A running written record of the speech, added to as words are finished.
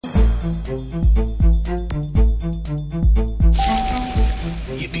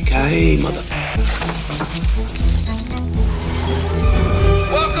Yippee-ki-yay, mother...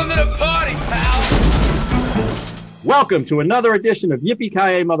 Welcome to the party, pal! Welcome to another edition of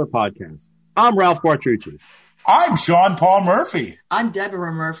Yippee-ki-yay, Mother Podcast. I'm Ralph Quartucci. I'm Sean Paul Murphy. I'm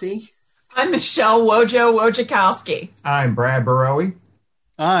Deborah Murphy. I'm Michelle Wojciechowski. I'm Brad Barowie.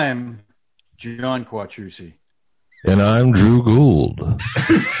 I'm John Quartucci. And I'm Drew Gould.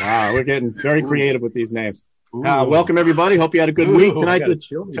 Wow, we're getting very creative with these names. Welcome, everybody. Hope you had a good week.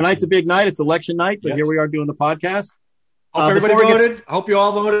 Tonight's a big night. It's election night, but Here we are doing the podcast. Hope everybody voted. Hope you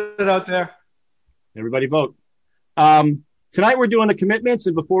all voted out there. Everybody vote. Tonight we're doing the commitments,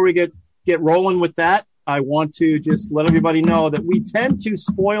 and before we get rolling with that, I want to just let everybody know that we tend to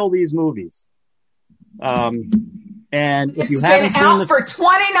spoil these movies. And if you haven't seen it for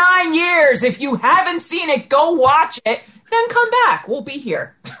 29 years. If you haven't seen it, go watch it. Then come back. We'll be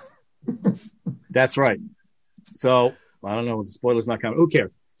here. That's right. So I don't know. The spoiler's not coming. Who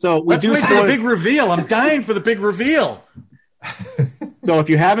cares? So Let's wait for the big reveal. I'm dying for the big reveal. So if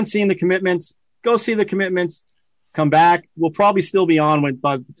you haven't seen the commitments, go see the commitments. Come back. We'll probably still be on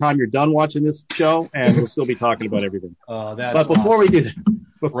by the time you're done watching this show, and we'll still be talking about everything. Oh, that's But before we do that,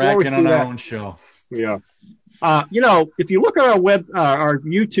 racking on our own show. Yeah. If you look at our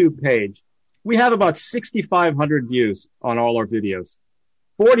YouTube page, we have about 6,500 views on all our videos.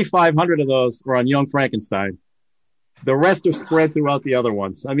 4,500 of those are on Young Frankenstein. The rest are spread throughout the other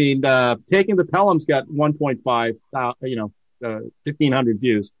ones. I mean, Taking the Pelham's got 1,500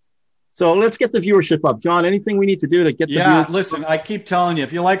 views. So let's get the viewership up. John, anything we need to do to get the viewership? Listen, I keep telling you,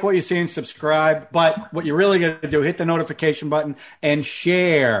 if you like what you're seeing, subscribe. But what you really got to do, hit the notification button and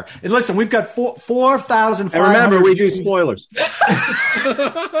share. And listen, we've got 4,500. And remember, we do spoilers.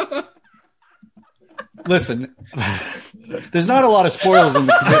 Listen, there's not a lot of spoilers in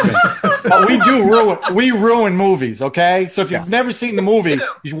the commitment, but we ruin movies, okay? So if you've never seen the movie,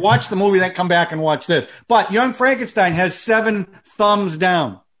 you watch the movie, then come back and watch this. But Young Frankenstein has 7 thumbs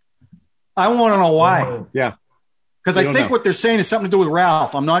down. I want to know why. Yeah. Because I think what they're saying is something to do with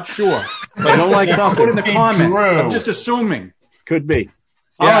Ralph. I'm not sure. But I don't like something. Put in the comments. I'm just assuming. Could be.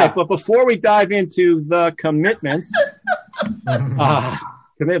 All right, but before we dive into the commitments,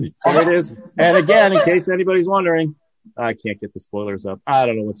 commitments, here it is. And again, in case anybody's wondering, I can't get the spoilers up. I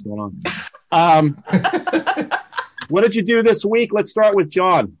don't know what's going on. What did you do this week? Let's start with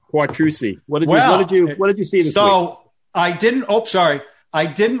John Quartucci. What did you see this week? So I didn't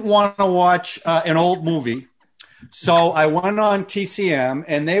want to watch an old movie. So I went on TCM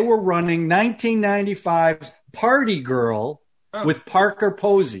and they were running 1995's Party Girl with Parker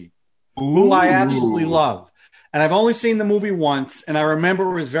Posey, who I absolutely love. And I've only seen the movie once, and I remember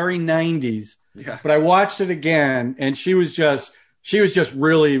it was very 90s. Yeah. But I watched it again, and she was just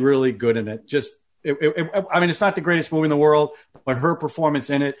really, really good in it. I mean, it's not the greatest movie in the world, but her performance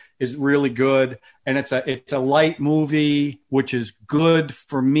in it is really good. And it's a light movie, which is good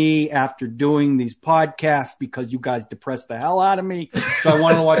for me after doing these podcasts because you guys depressed the hell out of me. So I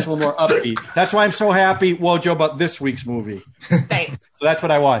wanted to watch a little more upbeat. That's why I'm so happy, Wojo, about this week's movie. Thanks. So that's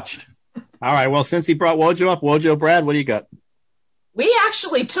what I watched. All right. Well, since he brought Wojo up, Wojo, Brad, what do you got? We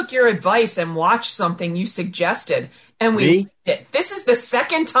actually took your advice and watched something you suggested, and we liked it. This is the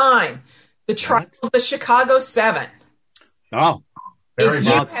second time. The Trial of the Chicago 7. Oh. If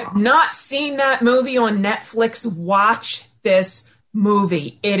you have not seen that movie on Netflix, watch this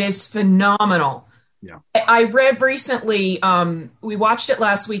movie. It is phenomenal. Yeah. I read recently, we watched it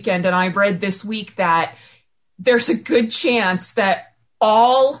last weekend, and I read this week that there's a good chance that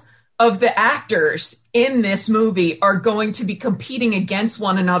all of the actors in this movie are going to be competing against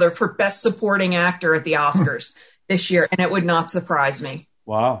one another for Best Supporting Actor at the Oscars this year, and it would not surprise me.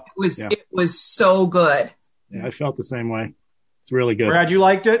 Wow. It was so good. Yeah, I felt the same way. It's really good. Brad, you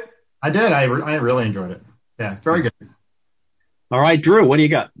liked it? I did. I really enjoyed it. Yeah, very good. All right, Drew, what do you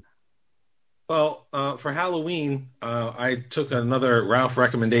got? Well, for Halloween, I took another Ralph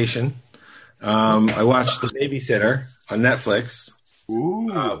recommendation. I watched The Babysitter on Netflix,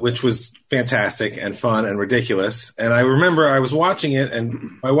 which was fantastic and fun and ridiculous. And I remember I was watching it,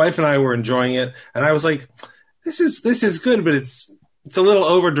 and my wife and I were enjoying it, and I was like, "This is good, but it's a little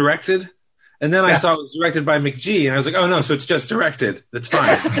over-directed." And then I saw it was directed by McG, and I was like, "Oh no, so it's just directed. That's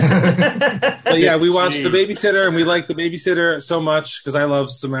fine." But yeah, we watched The Babysitter, and we liked The Babysitter so much because I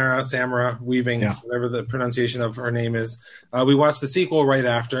love Samara Weaving, whatever the pronunciation of her name is. We watched the sequel right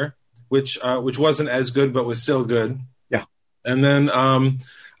after, which wasn't as good but was still good. Yeah. And then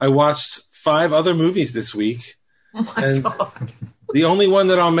I watched 5 other movies this week. Oh my God. The only one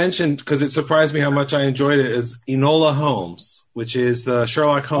that I'll mention, because it surprised me how much I enjoyed it, is Enola Holmes, which is the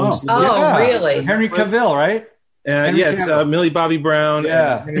Sherlock Holmes. Oh, really? Henry Cavill, right? It's Millie Bobby Brown.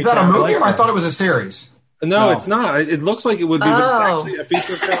 Yeah. Is that a movie? Or I thought it was a series. No, it's not. It looks like it would be, but it's actually a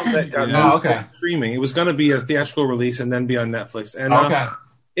feature film that got moved to streaming. It was going to be a theatrical release and then be on Netflix. And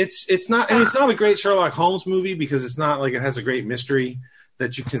it's not. I mean, it's not a great Sherlock Holmes movie because it's not like it has a great mystery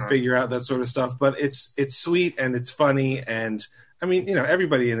that you can figure out, that sort of stuff. But it's sweet and it's funny, and I mean,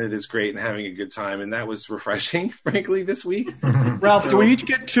 everybody in it is great and having a good time, and that was refreshing, frankly, this week. Ralph, do we each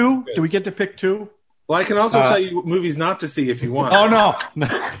get two? Do we get to pick two? Well, I can also tell you movies not to see if you want. Oh no!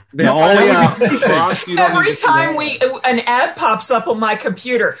 Every time an ad pops up on my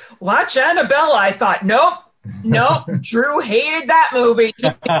computer, watch Annabella. I thought, nope. Drew hated that movie.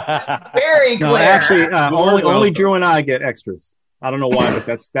 Very clear. No, actually, only Drew and I get extras. I don't know why, but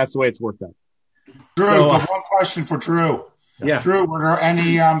that's the way it's worked out. Drew, one question for Drew. Yeah, Drew, were there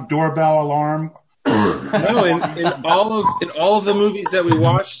any doorbell alarm? No, in all of the movies that we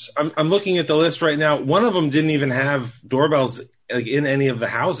watched, I'm looking at the list right now. One of them didn't even have doorbells in any of the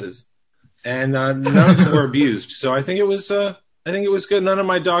houses, and none of them were abused. So I think it was good. None of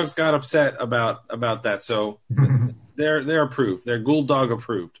my dogs got upset about that. So they're approved. They're Ghoul Dog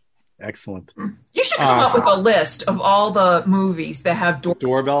approved. Excellent. You should come up with a list of all the movies that have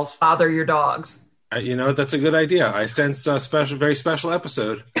doorbells bother your dogs. That's a good idea. I sense a very special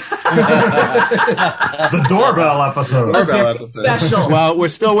episode. The doorbell episode. Special. Well, we're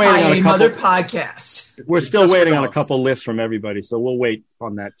still waiting on a couple. Mother podcast. We're still waiting on a couple lists from everybody, so we'll wait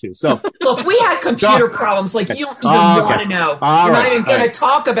on that too. So look, we had computer problems. Like you don't even want to know. We're not even going to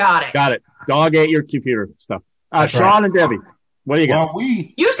talk about it. Got it. Dog ate your computer stuff. Sean and Debbie, what do you got? Well,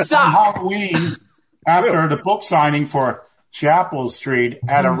 you suck. On Halloween, after the book signing for Chapel Street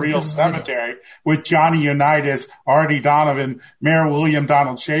at a real cemetery with Johnny Unitas, Artie Donovan, Mayor William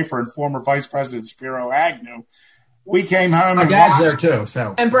Donald Schaefer, and former Vice President Spiro Agnew. We came home. My dad's there too.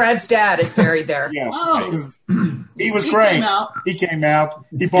 So and Brad's dad is buried there. Yeah, he was He great. came out. He came out.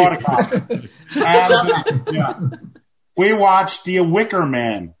 He bought a copy. And, we watched The Wicker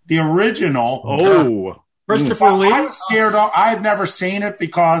Man, the original. Oh, Christopher Lee. I was scared. I had never seen it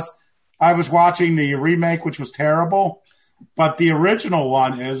because I was watching the remake, which was terrible. But the original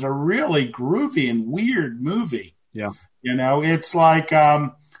one is a really groovy and weird movie. Yeah. It's like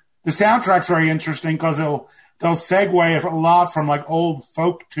the soundtrack's very interesting because they'll segue a lot from like old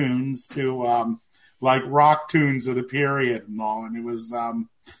folk tunes to like rock tunes of the period and all. And it was,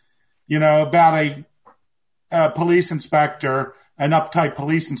 about a police inspector, an uptight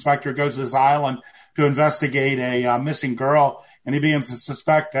police inspector goes to this island to investigate a missing girl. And he begins to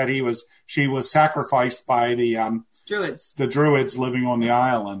suspect that she was sacrificed by the Druids living on the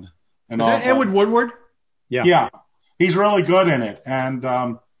island. And is that Edward Woodward? Yeah. He's really good in it. And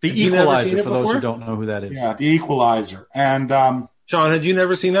The Equalizer, for those who don't know who that is. Yeah, The Equalizer. And Sean, had you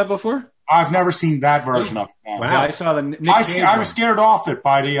never seen that before? I've never seen that version of it. No. Wow. Yeah, I saw the Nick I was scared off it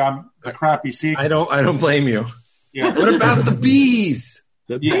by the crappy sequel. I don't blame you. Yeah. What about the bees?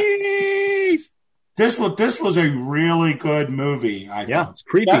 The bees. This was a really good movie. I Yeah, thought. it's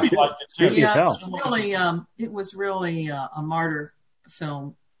creepy. Debbie Too. liked it It's too. creepy as hell. It was really a martyr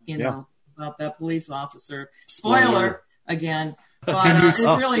film, about that police officer. Spoiler again, but it's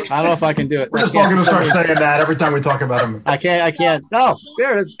really. I don't know if I can do it. we're just all going to start saying that every time we talk about him. I can't. No,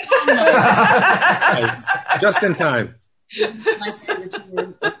 there it is. Nice. Just in time. I say that you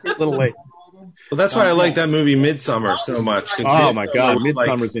were A little late. Well, that's why I like that movie Midsummer so much. 'Cause Oh my God, was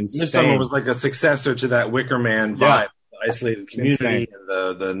Midsummer's insane. Midsummer was like a successor to that Wicker Man vibe, the isolated community, Insane.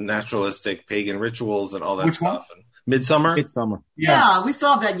 and the naturalistic pagan rituals and all that Which stuff. And Midsummer. Midsummer. Yeah, we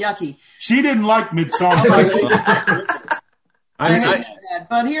saw that yucky. She didn't like Midsummer.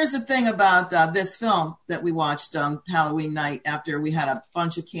 But here's the thing about this film that we watched Halloween night after we had a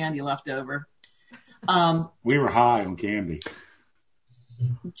bunch of candy left over. We were high on candy.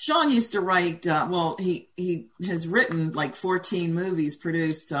 Sean used to write, he has written like 14 movies,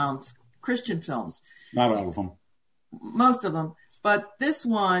 produced Christian films. Not all of them. Most of them. But this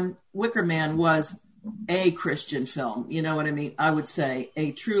one, Wicker Man, was a Christian film. You know what I mean? I would say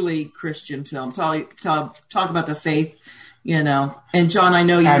a truly Christian film. Talk about the faith, And John, I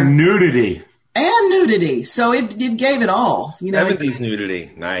know you. And nudity. And nudity. So it gave it all. 70s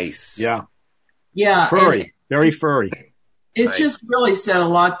nudity. Nice. Yeah. Yeah. Furry. Very furry. It just really said a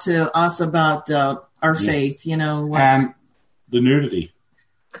lot to us about our faith, And the nudity.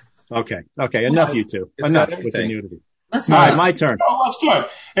 Okay. Enough, you two. It's Enough got with the everything. nudity. Let's All right, my turn. Oh, that's good.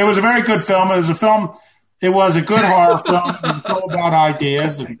 It was a very good film. It was a good horror film. It was all about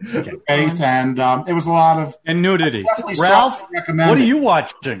ideas and faith, and it was a lot of And nudity. Definitely Ralph, strongly recommend what are it. you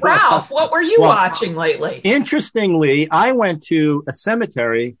watching? Ralph, what were you watching lately? Interestingly, I went to a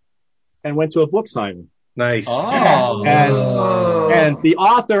cemetery and went to a book signing. Nice. Oh. And the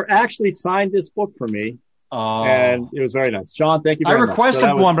author actually signed this book for me. And it was very nice. Sean, thank you very much. I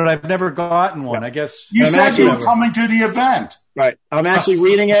requested one, but I've never gotten one. I guess you said you were coming to the event. Right. I'm actually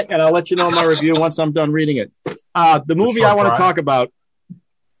reading it, and I'll let you know my review once I'm done reading it. The movie I want to talk about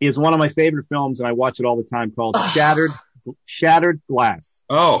is one of my favorite films, and I watch it all the time, called Shattered Glass.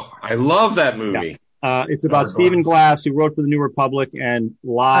 Oh, I love that movie. Yeah. It's about Stephen Glass, who wrote for the New Republic and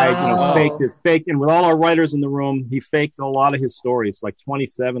lied, faked. It's fake. And with all our writers in the room, he faked a lot of his stories, like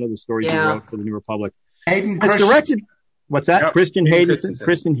 27 of the stories he wrote for the New Republic. It's directed. What's that? Yep. Christian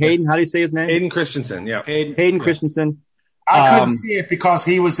Hayden. How do you say his name? Hayden Christensen. Yeah. Hayden Christensen. I couldn't see it because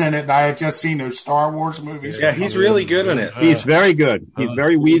he was in it, and I had just seen those Star Wars movies. Yeah, he's really good in it. He's very good. He's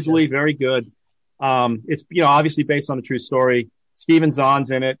very weaselly, very good. It's obviously based on a true story. Stephen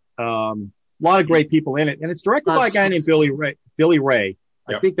Zahn's in it. A lot of great people in it, and it's directed by a guy named Billy Ray.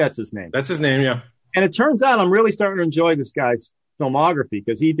 I think that's his name. That's his name. Yeah. And it turns out I'm really starting to enjoy this guy's filmography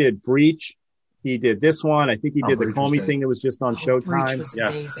because he did Breach. He did this one. I think he did the Comey thing that was just on Showtime. Breach was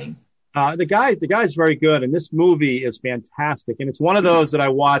amazing. The guy's very good, and this movie is fantastic. And it's one of those that I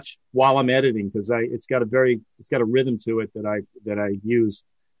watch while I'm editing because it's got a rhythm to it that I use,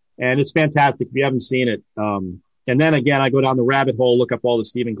 and it's fantastic. If you haven't seen it, and then again, I go down the rabbit hole, look up all the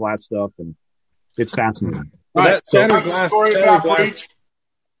Stephen Glass stuff, and it's fascinating. All right, Shattered Glass.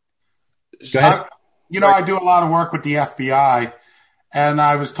 Go ahead. I do a lot of work with the FBI. And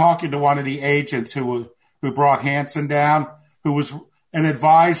I was talking to one of the agents who brought Hansen down, who was an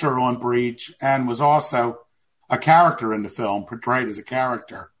advisor on Breach and was also a character in the film, portrayed as a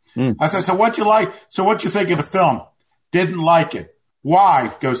character. I said, so what you think of the film? Didn't like it. Why?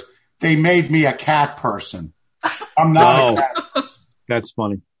 He goes, they made me a cat person. I'm not a cat person. That's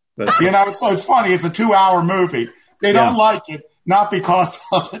funny. It's funny. It's a 2-hour movie. They don't like it, not because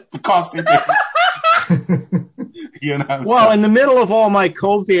of it, because they did. In the middle of all my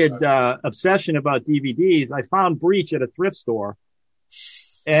COVID obsession about DVDs, I found Breach at a thrift store,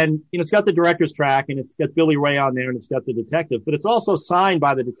 and it's got the director's track, and it's got Billy Ray on there, and it's got the detective, but it's also signed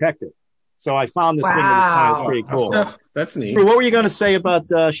by the detective. So I found this thing that was pretty cool. That's neat. What were you going to say about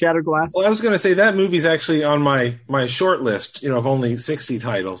Shattered Glass? Well, I was going to say that movie's actually on my short list, of only 60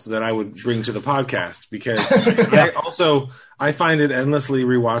 titles that I would bring to the podcast because I find it endlessly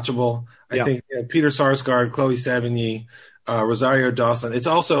rewatchable. I think Peter Sarsgaard, Chloe Sevigny, Rosario Dawson. It's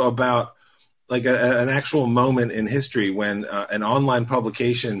also about like an actual moment in history when an online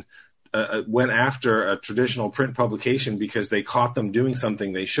publication went after a traditional print publication because they caught them doing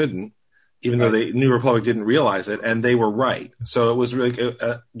something they shouldn't, even though the New Republic didn't realize it, and they were right. So it was really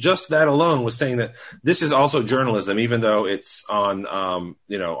just that alone was saying that this is also journalism, even though it's on on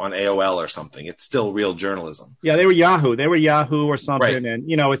AOL or something. It's still real journalism. Yeah, they were Yahoo or something, right. And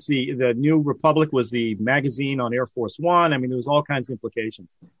it's the New Republic was the magazine on Air Force One. I mean, there was all kinds of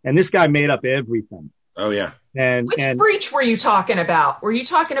implications, and this guy made up everything. Oh yeah. Which Breach were you talking about? Were you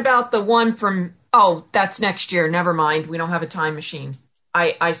talking about the one from? Oh, that's next year. Never mind. We don't have a time machine.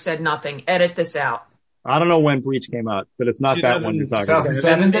 I said nothing. Edit this out. I don't know when Breach came out, but it's not that one you're talking about.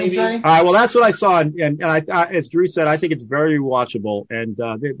 2007, did he say? All right, well, that's what I saw, and I, as Drew said, I think it's very watchable, and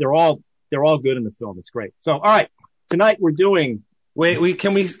they're all good in the film. It's great. So, all right, tonight we're doing. Wait,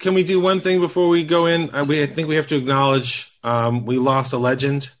 can we do one thing before we go in? I think we have to acknowledge we lost a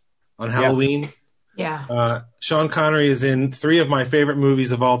legend on Halloween. Yes. Yeah. Sean Connery is in 3 of my favorite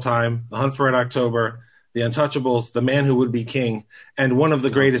movies of all time: The Hunt for Red October, The Untouchables, The Man Who Would Be King, and one of the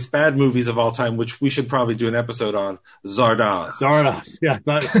greatest bad movies of all time, which we should probably do an episode on, Zardoz. Zardoz, yeah.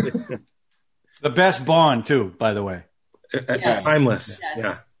 The best Bond, too, by the way. Yes. Timeless.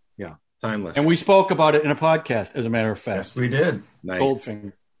 Yes. Yeah. Timeless. And we spoke about it in a podcast, as a matter of fact. Yes, we did. Nice.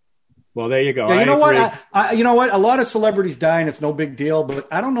 Goldfinger. Well, there you go. Yeah, you know what? You know what? A lot of celebrities die, and it's no big deal, but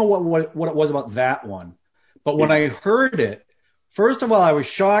I don't know what it was about that one. But when I heard it, first of all, I was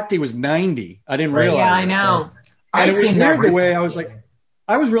shocked he was 90. I didn't realize. Yeah, I know. I've seen that the way I was like,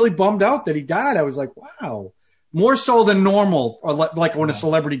 I was really bummed out that he died. I was like, wow, more so than normal. Or like when a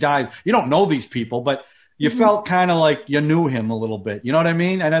celebrity dies, you don't know these people, but you felt kind of like you knew him a little bit. You know what I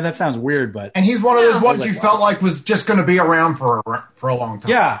mean? I know that sounds weird, but and he's one of those ones you felt like was just going to be around for a long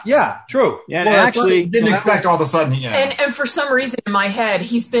time. Yeah, true. Yeah, well, actually didn't expect all of a sudden. Yeah, and for some reason in my head,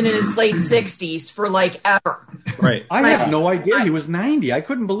 he's been in his late 60s for like ever. Right. I have no idea he was 90. I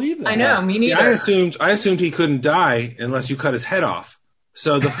couldn't believe that. I know, me neither. Yeah, I assumed he couldn't die unless you cut his head off.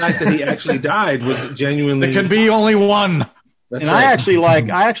 So the fact that he actually died was genuinely. There can be only one. That's right.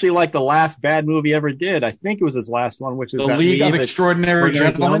 I actually like the last bad movie ever did. I think it was his last one, which is The League of Extraordinary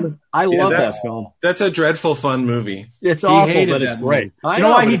Gentlemen. I love that film. That's a dreadful fun movie. It's awful, but it's great. You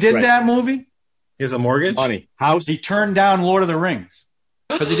know why he did that movie? He has a mortgage? Money. House. He turned down Lord of the Rings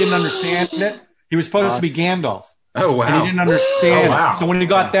because he didn't understand it. He was supposed to be Gandalf. Oh, wow. And he didn't understand Oh, wow. it. So when he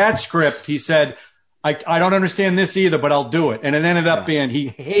got that script, he said, I don't understand this either, but I'll do it. And it ended up being, he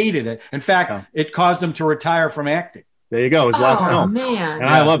hated it. In fact, it caused him to retire from acting. There you go. His last film. Man. And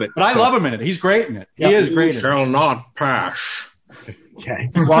I love it. But I love him in it. He's great in it. He is great in it. Shall not pass. Okay.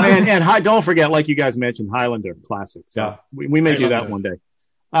 Well, and don't forget, like you guys mentioned, Highlander classic. So we may do that one day.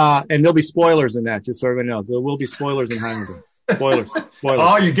 And there'll be spoilers in that, just so everyone knows. There will be spoilers in Highlander. Spoilers.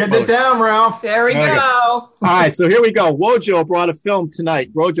 Oh, you're getting it down, Ralph. There we go. All right, so here we go. Wojo brought a film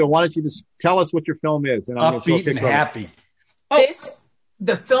tonight. Wojo, why don't you just tell us what your film is? And I'm Upbeat and happy.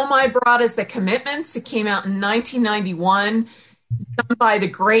 The film I brought is The Commitments. It came out in 1991, done by the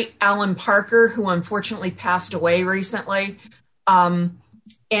great Alan Parker, who unfortunately passed away recently. And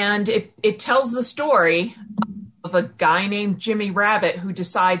it tells the story of a guy named Jimmy Rabbit who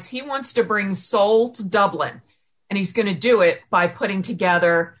decides he wants to bring soul to Dublin. And he's going to do it by putting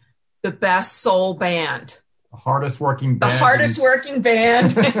together the best soul band. The hardest working band. The hardest working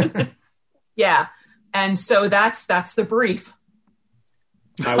band. Yeah. And so that's the brief.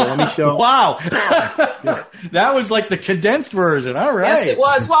 All right, well, let me show. Wow. That was like the condensed version. All right. Yes, it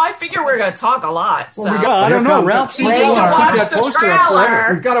was. Well, I figure we're going to talk a lot. So. I don't know. Ralph, you need to watch the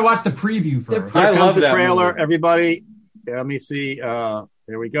trailer. We've got to watch the preview first. Here I comes love the that trailer, movie. everybody. Let me see. There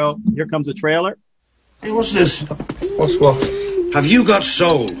we go. Here comes the trailer. Hey, what's this? What's what? Have you got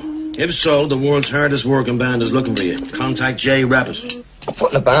soul? If so, the world's hardest working band is looking for you. Contact Jay Rabbit.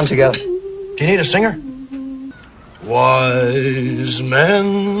 Putting a band together. Do you need a singer? Wise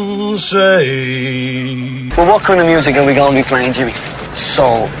men say. Well, what kind of music are we going to be playing, Jimmy?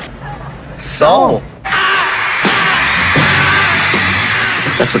 Soul. Soul?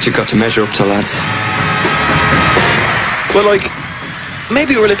 That's what you got to measure up to, lads. Well, like,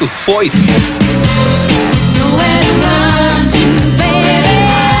 maybe we're a little white. Nowhere to run to, baby.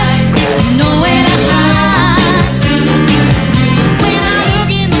 Nowhere to hide. When I look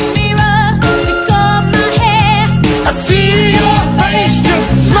in the mirror to comb my hair, I see your face just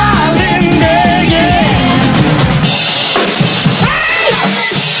smiling there, yeah.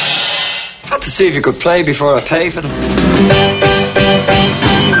 Had to see if you could play before I pay for them.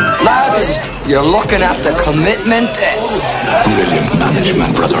 Lads, you're looking at the Commitment X. Brilliant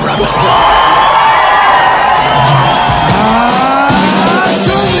management, Brother Rabbit.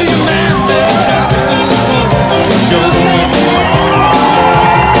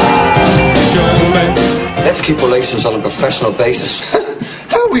 Let's keep relations on a professional basis.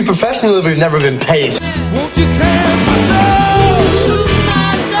 How are we professional if we've never been paid? Won't you cleanse my soul?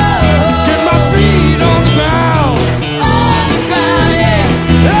 My soul. Get my feet on the ground. On the ground, yeah.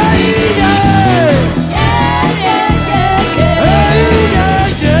 Hey, yeah. Yeah, yeah, yeah, yeah. Hey,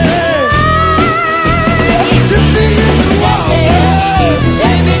 yeah, yeah. Tip me in the water.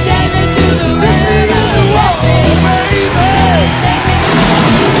 Take me to the river.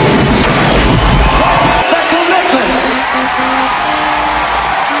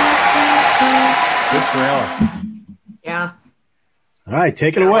 Good trailer. Yeah. All right,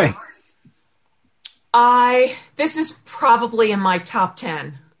 take it away. This is probably in my top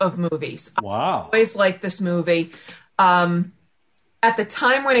 10 of movies. Wow. I always liked this movie. At the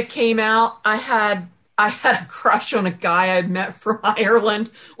time when it came out, I had a crush on a guy I'd met from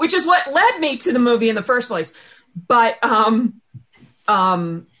Ireland, which is what led me to the movie in the first place. But my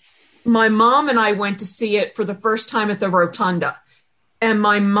mom and I went to see it for the first time at the Rotunda. And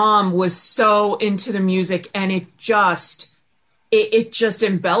my mom was so into the music, and it just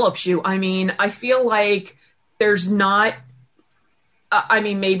envelops you. I mean, I feel like there's not,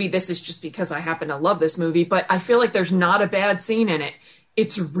 maybe this is just because I happen to love this movie, but I feel like there's not a bad scene in it.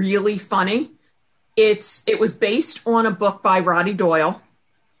 It's really funny. It was based on a book by Roddy Doyle,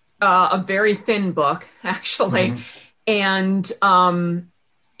 a very thin book, actually. Mm-hmm. And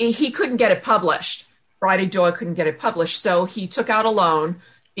he couldn't get it published. Roddy Doyle couldn't get it published. So he took out a loan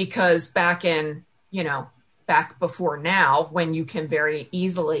because back before now, when you can very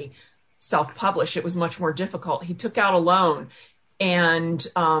easily self-publish, it was much more difficult. He took out a loan, and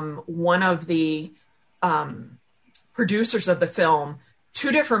one of the producers of the film,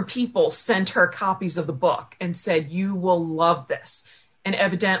 two different people sent her copies of the book and said, "You will love this." And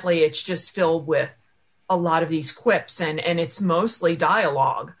evidently it's just filled with a lot of these quips, and it's mostly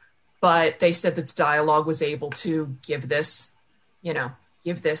dialogue. But they said that the dialogue was able to give this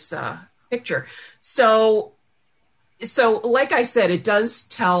picture. So like I said, it does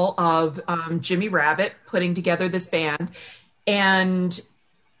tell of Jimmy Rabbit putting together this band. And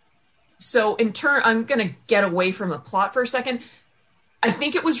so I'm going to get away from the plot for a second. I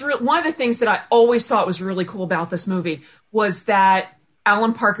think it was one of the things that I always thought was really cool about this movie was that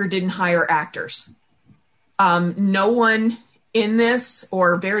Alan Parker didn't hire actors. No one in this,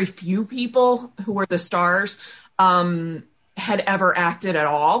 or very few people who were the stars, had ever acted at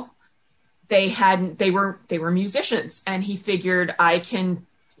all. They were musicians, and he figured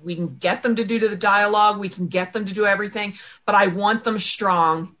we can get them to do the dialogue, we can get them to do everything, but I want them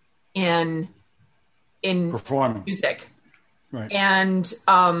strong in performing music. Right. And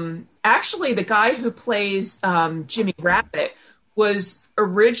actually, the guy who plays Jimmy Rabbit was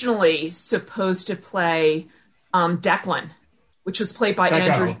originally supposed to play Declan, which was played by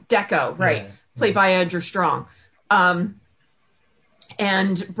Andrew Deco, right? Yeah. Played by Andrew Strong.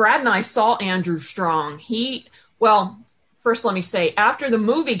 And Brad and I saw Andrew Strong. First let me say, after the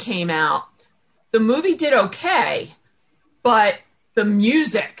movie came out, the movie did okay, but the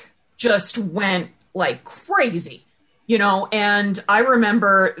music just went like crazy. And I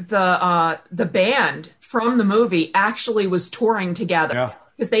remember the band from the movie actually was touring together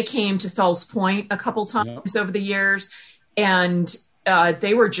because they came to Fells Point a couple times over the years, and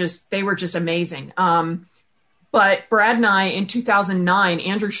they were just amazing. But Brad and I, in 2009,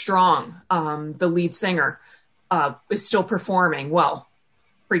 Andrew Strong, the lead singer, was still performing,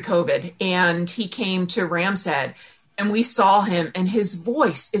 pre-COVID, and he came to Ram's Head. And we saw him, and his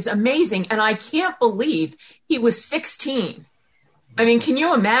voice is amazing. And I can't believe he was 16. I mean, can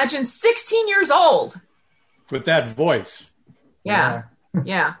you imagine 16 years old with that voice? Yeah.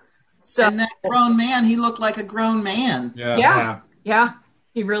 So, and that grown man, he looked like a grown man. Yeah.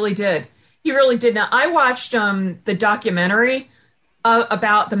 He really did. Now, I watched the documentary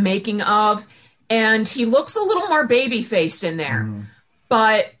about the making of, and he looks a little more baby-faced in there. Mm.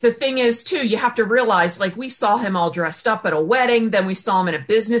 But the thing is, too, you have to realize, like, we saw him all dressed up at a wedding. Then we saw him in a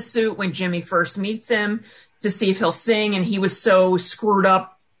business suit when Jimmy first meets him to see if he'll sing. And he was so screwed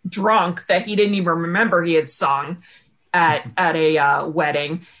up drunk that he didn't even remember he had sung at a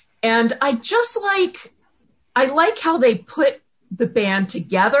wedding. And I like how they put the band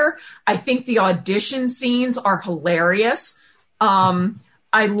together. I think the audition scenes are hilarious. I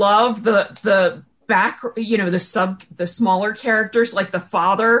love the back, the smaller characters, like the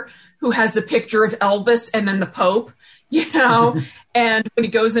father who has a picture of Elvis and then the Pope, and when he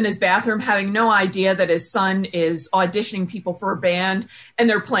goes in his bathroom having no idea that his son is auditioning people for a band and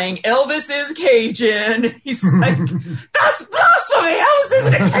they're playing Elvis is Cajun. He's like, that's blasphemy. Elvis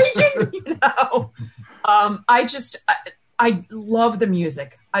isn't a Cajun, I love the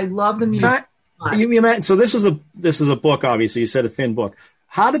music. I love the music. So this is a book, obviously. You said a thin book.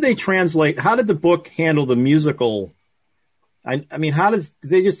 How did they translate? How did the book handle the musical? I mean, did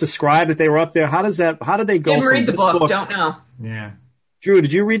they just describe that they were up there? How did they go? Didn't read the book. Don't know. Yeah. Drew,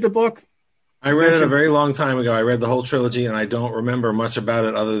 did you read the book? I read it a very long time ago. I read the whole trilogy, and I don't remember much about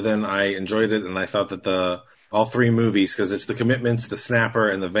it other than I enjoyed it, and I thought that all three movies, because it's The Commitments, The Snapper,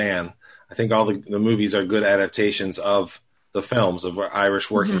 and The Van. I think all the movies are good adaptations of the films of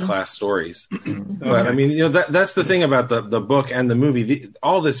Irish working class stories. But I mean, that's the thing about the book and the movie.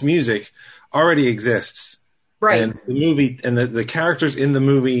 All this music already exists. Right. And the movie and the characters in the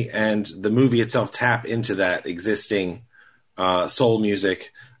movie and the movie itself tap into that existing soul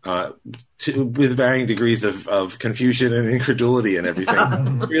music with varying degrees of confusion and incredulity and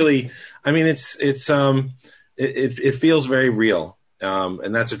everything. Really, I mean, it feels very real.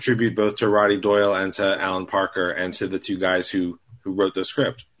 And that's a tribute both to Roddy Doyle and to Alan Parker and to the two guys who wrote the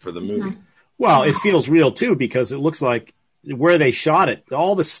script for the movie. Well, it feels real, too, because it looks like where they shot it,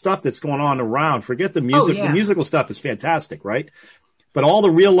 all the stuff that's going on around, forget the music. The musical stuff is fantastic, right? But all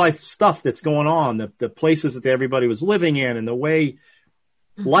the real life stuff that's going on, the places that everybody was living in and the way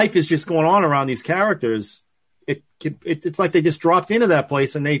life is just going on around these characters, it's like they just dropped into that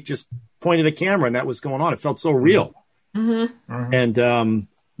place and they just pointed a camera and that was going on. It felt so real. And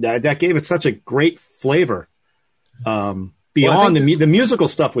that gave it such a great flavor. Beyond the musical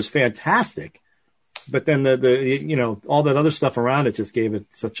stuff was fantastic, but then the all that other stuff around it just gave it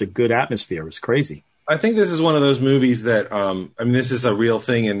such a good atmosphere. It was crazy. I think this is one of those movies that I mean, this is a real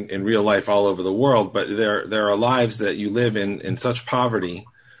thing in real life all over the world. But there are lives that you live in such poverty,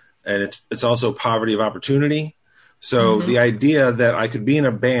 and it's also poverty of opportunity. So the idea that I could be in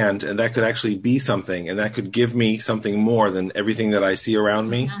a band and that could actually be something and that could give me something more than everything that I see around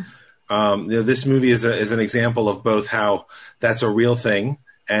me. This movie is an example of both how that's a real thing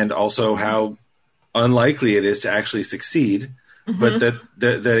and also how unlikely it is to actually succeed. but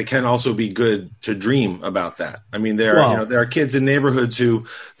that it can also be good to dream about that. I mean, there are kids in neighborhoods who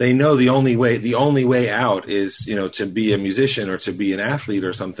they know the only way out is, to be a musician or to be an athlete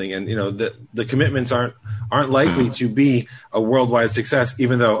or something. And, the commitments aren't likely to be a worldwide success,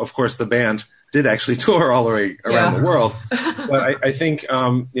 even though, of course, the band did actually tour all the way around the world. But I think,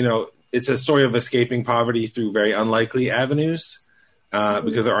 it's a story of escaping poverty through very unlikely avenues.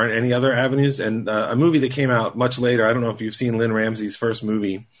 Because there aren't any other avenues. And a movie that came out much later, I don't know if you've seen Lynn Ramsey's first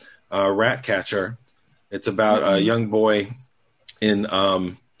movie, Ratcatcher. It's about a young boy in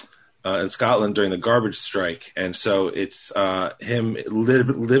Scotland during the garbage strike. And so it's him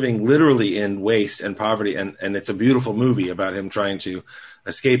living literally in waste and poverty. And it's a beautiful movie about him trying to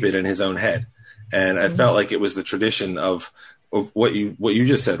escape it in his own head. And I felt like it was the tradition of what you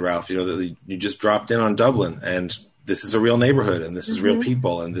just said, Ralph, that you just dropped in on Dublin, and this is a real neighborhood, and this is real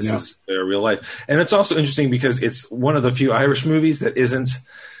people, and this is their real life. And it's also interesting because it's one of the few Irish movies that isn't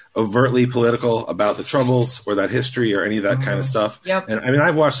overtly political about the Troubles or that history or any of that kind of stuff. Yep. And I mean,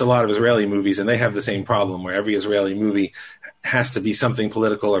 I've watched a lot of Israeli movies, and they have the same problem where every Israeli movie has to be something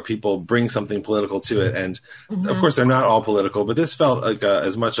political or people bring something political to it. And of course, they're not all political, but this felt like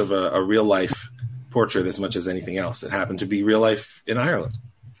as much of a real life portrait as much as anything else. It happened to be real life in Ireland.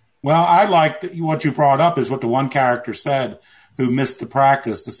 Well, I liked what you brought up is what the one character said who missed the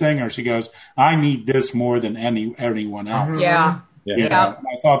practice, the singer. She goes, I need this more than anyone else. Yeah. I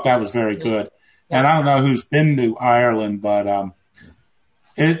thought that was very good. And I don't know who's been to Ireland, but I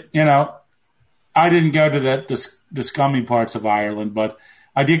didn't go to the scummy parts of Ireland, but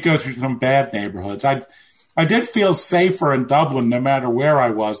I did go through some bad neighborhoods. I did feel safer in Dublin no matter where I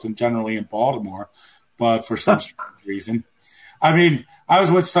was than generally in Baltimore, but for some strange reason. I mean, I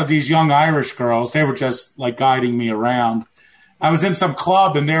was with these young Irish girls. They were just like guiding me around. I was in some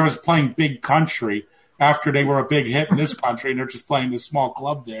club and they was playing Big Country after they were a big hit in this country, and they're just playing this small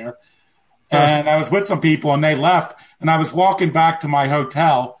club there. And I was with some people and they left, and I was walking back to my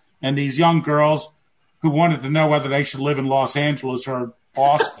hotel, and these young girls who wanted to know whether they should live in Los Angeles or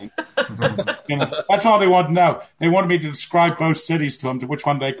Boston. That's all they wanted to know. They wanted me to describe both cities to them, to which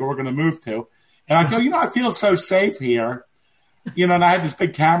one they were going to move to. And I go, I feel so safe here. And I had this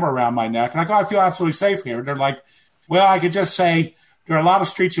big camera around my neck. And I go, I feel absolutely safe here. They're like, well, I could just say there are a lot of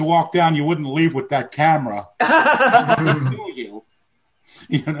streets you walk down you wouldn't leave with that camera.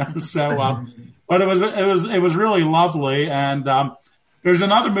 So, but it was really lovely. And there's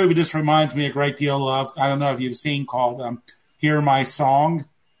another movie this reminds me a great deal of. I don't know if you've seen, called Hear My Song,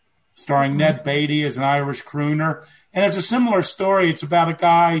 starring Ned Beatty as an Irish crooner. And it's a similar story. It's about a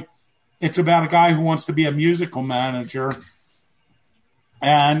guy who wants to be a musical manager,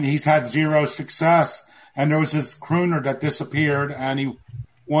 and he's had zero success. And there was this crooner that disappeared, and he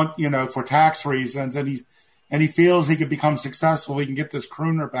for tax reasons, and he feels he could become successful. He can get this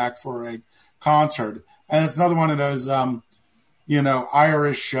crooner back for a concert. And it's another one of those,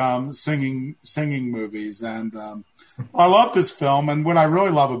 Irish singing movies. And I love this film. And what I really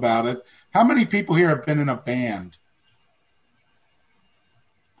love about it, how many people here have been in a band?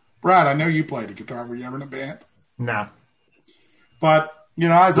 Brad, I know you played the guitar. Were you ever in a band? No. But,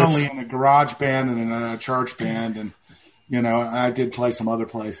 I was only in a garage band and in a church band. And, I did play some other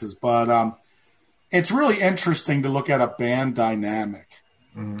places. But it's really interesting to look at a band dynamic.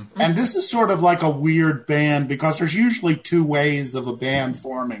 Mm-hmm. And this is sort of like a weird band because there's usually two ways of a band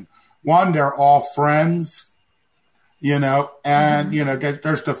forming. One, they're all friends, and,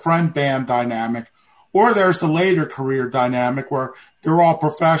 there's the friend band dynamic. Or there's the later career dynamic where they're all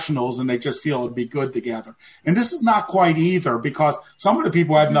professionals and they just feel it'd be good together. And this is not quite either because some of the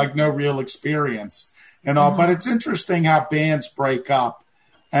people had no real experience and all. Mm-hmm. But it's interesting how bands break up.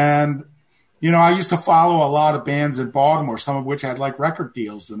 And, I used to follow a lot of bands in Baltimore, some of which had record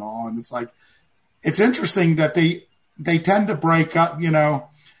deals and all. And it's interesting that they tend to break up,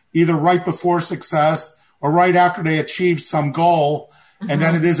 either right before success or right after they achieve some goal. And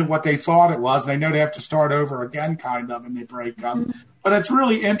then it isn't what they thought it was. They know they have to start over again, kind of, and they break up. Mm-hmm. But it's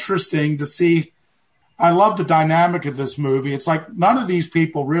really interesting to see. I love the dynamic of this movie. It's like none of these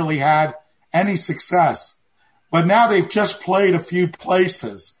people really had any success. But now they've just played a few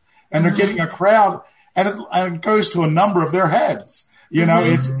places, and they're getting a crowd, and it goes to a number of their heads.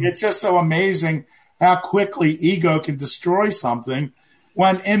 It's just so amazing how quickly ego can destroy something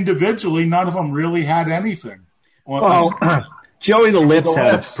when individually none of them really had anything. Well, Joey the Lips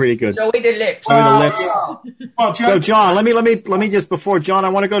had a pretty good. Joey the Lips. Well, so John, let me just before John, I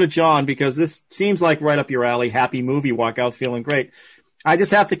want to go to John because this seems like right up your alley. Happy movie, walk out feeling great. I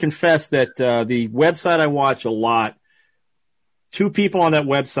just have to confess that the website I watch a lot, two people on that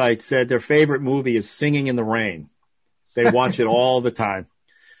website said their favorite movie is Singing in the Rain. They watch it all the time.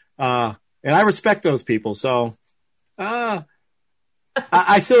 And I respect those people. So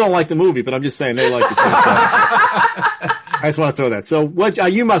I still don't like the movie, but I'm just saying they like it too. So I just want to throw that. So what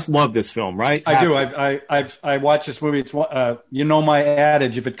you must love this film, right? I do. I watch this movie. It's you know my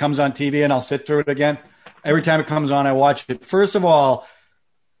adage. If it comes on TV and I'll sit through it again, every time it comes on, I watch it. First of all,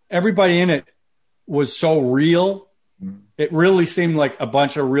 everybody in it was so real. It really seemed like a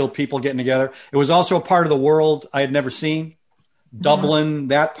bunch of real people getting together. It was also a part of the world I had never seen. Dublin,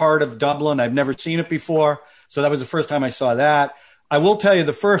 that part of Dublin, I've never seen it before. So that was the first time I saw that. I will tell you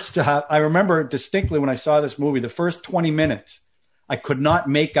I remember distinctly when I saw this movie, the first 20 minutes, I could not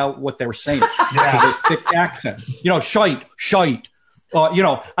make out what they were saying. Because they thick accents. Shite.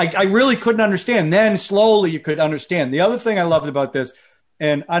 I really couldn't understand. Then slowly you could understand. The other thing I loved about this,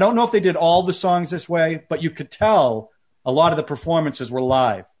 and I don't know if they did all the songs this way, but you could tell a lot of the performances were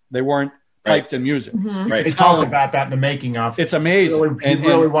live. They weren't typed in music. Right. They talked about that in the making of. It's amazing. He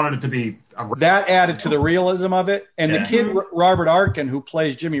really wanted it to be. That added to the realism of it. And the kid, Robert Arkin, who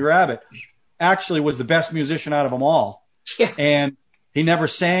plays Jimmy Rabbit, actually was the best musician out of them all. Yeah. And he never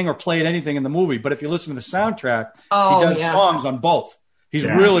sang or played anything in the movie. But if you listen to the soundtrack, he does songs on both. He's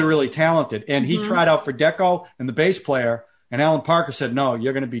really, really talented. And he tried out for Deco and the bass player. And Alan Parker said, no,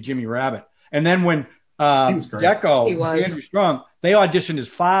 you're going to be Jimmy Rabbit. And then when Deco, Andrew Strong, they auditioned his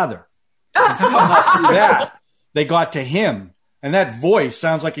father. And somehow through that, they got to him. And that voice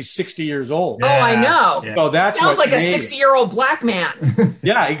sounds like he's 60 years old. Oh, I know. So that sounds like a 60-year-old black man.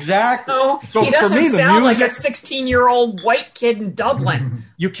 Yeah, exactly. So he doesn't sound like a 16-year-old white kid in Dublin.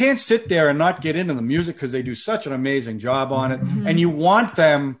 You can't sit there and not get into the music because they do such an amazing job on it. And you want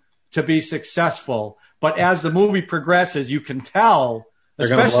them to be successful. But as the movie progresses, you can tell,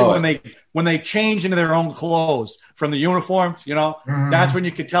 especially when they change into their own clothes from the uniforms, that's when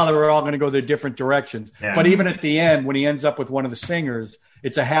you could tell they were all going to go their different directions. Yeah. But even at the end, when he ends up with one of the singers,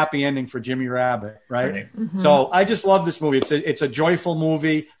 it's a happy ending for Jimmy Rabbit, right? So I just love this movie. It's a joyful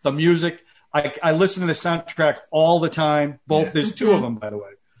movie. The music, I listen to the soundtrack all the time. There's two of them, by the way.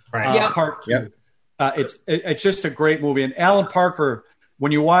 Right. Part two. It's just a great movie. And Alan Parker,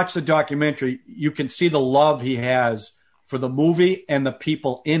 when you watch the documentary, you can see the love he has for the movie and the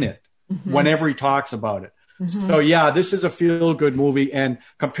people in it whenever he talks about it. So, this is a feel-good movie. And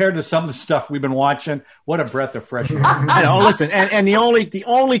compared to some of the stuff we've been watching, what a breath of fresh air. I know, listen, and the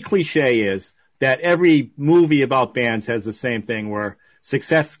only cliche is that every movie about bands has the same thing where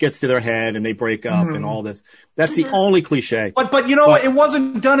success gets to their head and they break up and all this. That's the only cliche. But it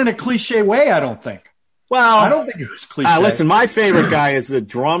wasn't done in a cliche way, I don't think. Well, I don't think it was cliche. Listen, my favorite guy is the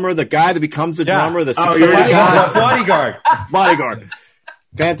drummer, the guy that becomes a drummer, the security guy. Bodyguard.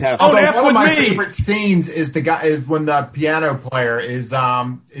 Fantastic. One of my favorite scenes is when the piano player is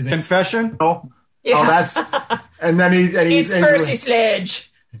Confession. That's and then it's Percy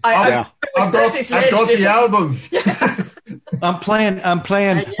Sledge. I've got the album. I'm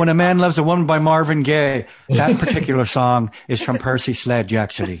playing When a Man Loves a Woman by Marvin Gaye. That particular song is from Percy Sledge,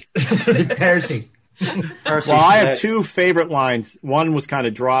 actually. Percy. Well, I have two favorite lines. One was kind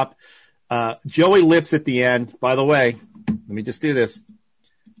of dropped. Joey Lips at the end. By the way, let me just do this.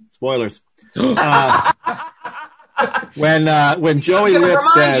 Spoilers. When Joey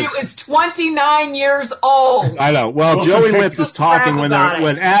Lips says, you is 29 years old. I know. Well, Joey Lips is talking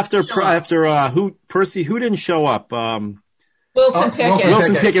after Percy, who didn't show up? Wilson Pickett.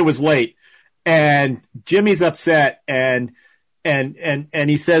 Wilson Pickett was late, and Jimmy's upset, and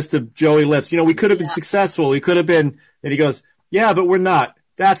he says to Joey Lips, we could have been successful. We could have been, and he goes, yeah, but we're not.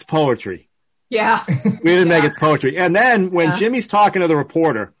 That's poetry. Yeah. We didn't make it's poetry. And then when Jimmy's talking to the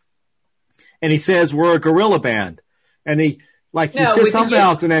reporter, and he says, we're a guerrilla band. And he says something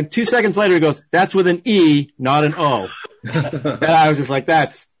else. And then 2 seconds later, he goes, that's with an E, not an O. And I was just like,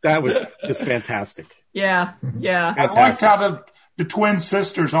 that was just fantastic. Yeah. Yeah. I liked how the twin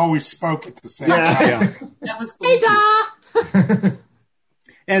sisters always spoke at the same time. Yeah. That was cool. Hey, Da.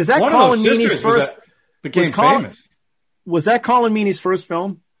 And is that Colin Meaney's first? Became famous. Was that Colin Meaney's first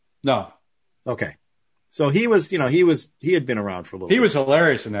film? No. Okay. So he was, he had been around for a little bit. He was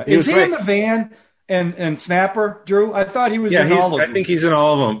hilarious in that. Is he in the van and Snapper, Drew? I thought he was in all of them. I think he's in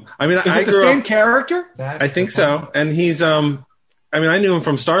all of them. I mean, is it the same character? I think so. And he's, I knew him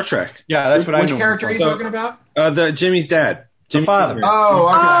from Star Trek. Yeah, that's what I knew. Which character are you talking about? The Jimmy's dad. Jimmy's father. Oh,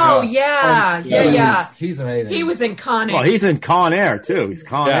 okay. Oh, yeah. He's amazing. He was in Con Air. Well, he's in Con Air, too. He's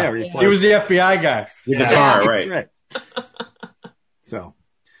Con Air. He was the FBI guy. With the car, right. So.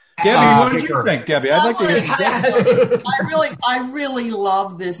 Debbie, what did you think, Debbie? I'd like to hear. I really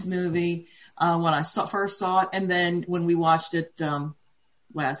love this movie when I first saw it, and then when we watched it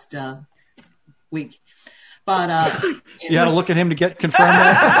last week. But you had to look at him to get confirmed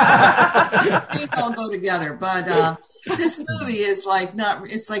that? these all go together. But this movie is like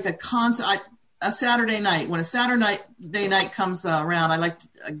it's like a concert. A Saturday night. When a Saturday night comes around, I like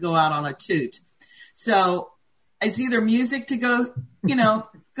to go out on a toot. So it's either music to go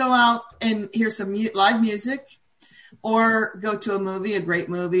out and hear some live music, or go to a movie, a great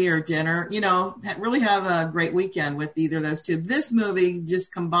movie, or dinner. Really have a great weekend with either of those two. This movie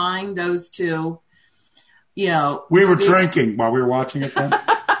just combined those two. We were drinking while we were watching it then.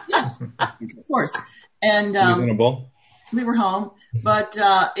 Yeah, of course. And reasonable. We were home, but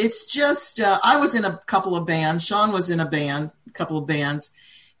it's just I was in a couple of bands. Sean was in a couple of bands.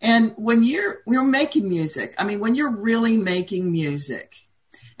 And when we're making music, I mean, when you're really making music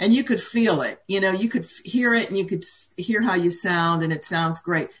and you could feel it, you could hear it and you could hear how you sound and it sounds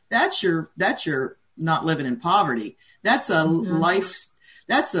great. That's your not living in poverty. That's a life.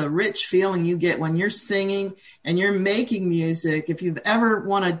 That's a rich feeling you get when you're singing and you're making music. If you've ever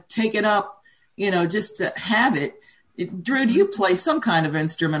want to take it up, just to have it. Drew, do you play some kind of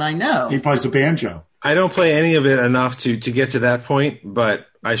instrument? I know. He plays the banjo. I don't play any of it enough to get to that point, but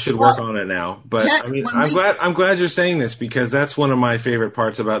I should work on it now. But I'm glad you're saying this, because that's one of my favorite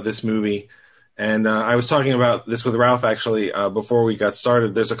parts about this movie. And I was talking about this with Ralph actually before we got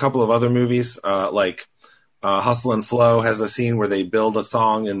started. There's a couple of other movies like Hustle and Flow has a scene where they build a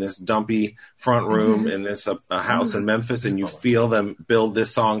song in this dumpy front room in this a house in Memphis, and you feel them build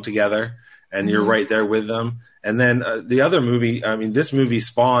this song together, and you're right there with them. And then the other movie, I mean, this movie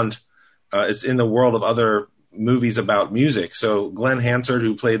spawned, it's in the world of other movies about music. So Glenn Hansard,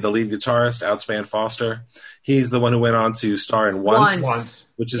 who played the lead guitarist, Outspan Foster, he's the one who went on to star in Once.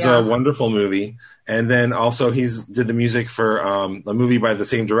 Which is a wonderful movie. And then also did the music for a movie by the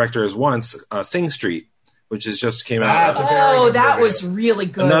same director as Once, Sing Street, which has just came out. That was really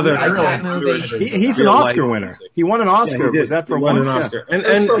good. That movie. He's an Oscar winner. He won an Oscar. Was that for Once? An Oscar. And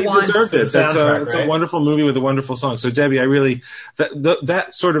he deserved it. It's a wonderful movie with a wonderful song. So Debbie, I really that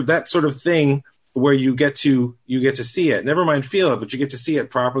sort of thing where you get to see it. Never mind feel it, but you get to see it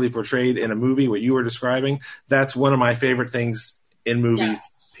properly portrayed in a movie. What you were describing, that's one of my favorite things in movies.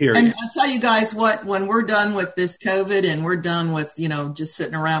 Period. And I'll tell you guys what, when we're done with this COVID and we're done with, just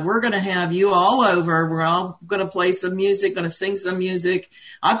sitting around, we're going to have you all over. We're all going to play some music, going to sing some music.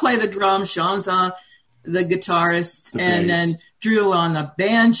 I play the drums. Sean's on the guitarist, and then Drew on the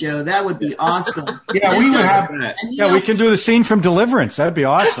banjo. That would be awesome. Yeah, we would have that. Yeah, we can do the scene from Deliverance. That'd be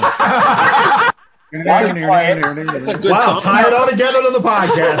awesome. It's a good song. Tie it all together to the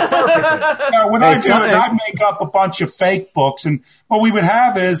podcast. What I do is I make up a bunch of fake books, and what we would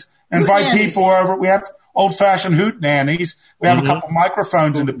have is invite people over. We have old-fashioned hootenannies. We have a couple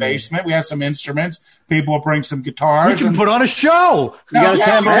microphones in the basement. We have some instruments. People will bring some guitars. We can put on a show. You got a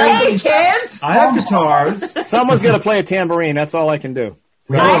tambourine? Hey, kids! I have guitars. Someone's going to play a tambourine. That's all I can do.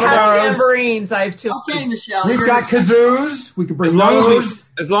 I have tambourines. I have two. Okay, Michelle. We've got kazoos. We can bring those.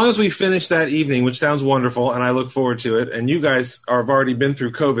 As long as we finish that evening, which sounds wonderful, and I look forward to it, and you guys have already been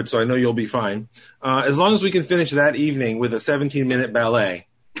through COVID, so I know you'll be fine. As long as we can finish that evening with a 17-minute ballet,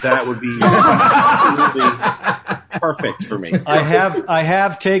 that would be perfect for me. I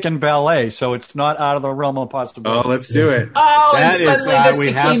have taken ballet, so it's not out of the realm of possibility. Oh, let's do it. Oh, and suddenly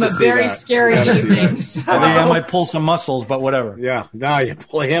this became a very scary evening. So. I think I might pull some muscles, but whatever. Yeah, no, you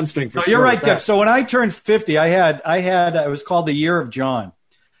pull a hamstring for sure. You're right, Deb. So when I turned 50, it was called the Year of John,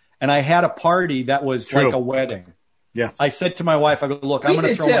 and I had a party that was like a wedding. Yeah. I said to my wife, I go, look, I'm going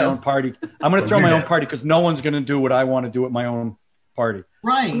to throw my own party. I'm going to throw my own party because no one's going to do what I want to do at my own party.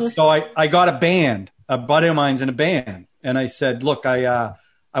 Right. So I got a band, a buddy of mine's in a band. And I said, look, I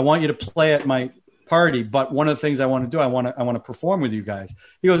want you to play at my party, but one of the things I want to do, I want to perform with you guys.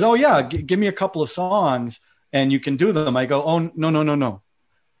 He goes, oh yeah, give me a couple of songs and you can do them. I go, oh, no.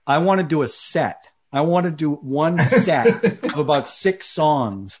 I want to do a set. I want to do one set of about 6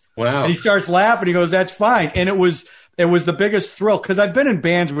 songs. Wow. And he starts laughing. He goes, that's fine. And it was the biggest thrill because I've been in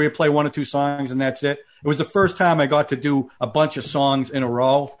bands where you play 1 or 2 songs and that's it. It was the first time I got to do a bunch of songs in a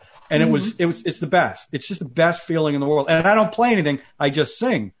row. And it's the best. It's just the best feeling in the world. And I don't play anything. I just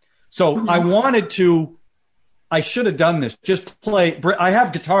sing. So I should have done this. Just play. I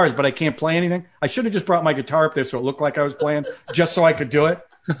have guitars, but I can't play anything. I should have just brought my guitar up there so it looked like I was playing just so I could do it.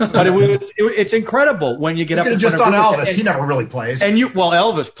 But it's incredible when you get up. Just on Elvis, he never really plays. And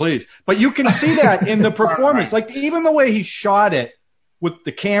Elvis, please. But you can see that in the performance, like even the way he shot it with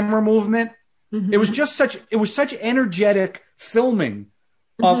the camera movement. It was such energetic filming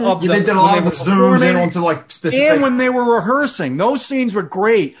They did a lot of the zooms in onto like specific. And when they were rehearsing, those scenes were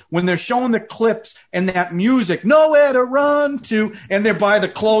great. When they're showing the clips and that music, nowhere to run to, and they're by the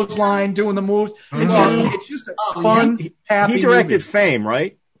clothesline doing the moves. It's just a fun, happy. He directed movie. Fame,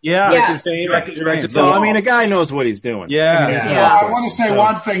 right? Yeah. Yes. Directed So I mean, a guy knows what he's doing. Yeah. I want to say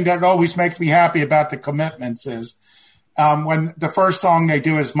one thing that always makes me happy about the Commitments is when the first song they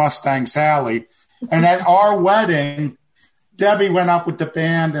do is Mustang Sally. And at our wedding, Debbie went up with the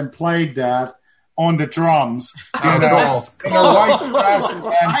band and played that on the drums. You know, in a white dress and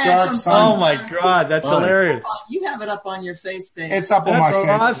dark sun. Oh my God, that's hilarious. You have it up on your face page. It's up on my face.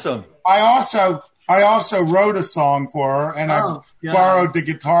 Awesome. I also wrote a song for her, and I borrowed the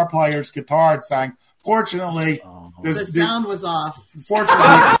guitar player's guitar and sang. Fortunately, the sound was off.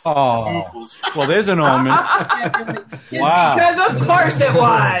 Fortunately, well, there's an omen. Wow. Because of course it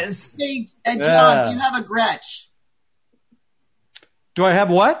was. Hey, and John, you have a Gretsch. Do I have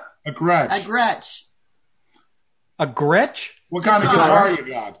what? A Gretsch. A Gretsch. A Gretsch? What kind of guitar you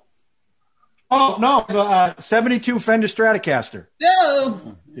got? Oh, no, 72 Fender Stratocaster.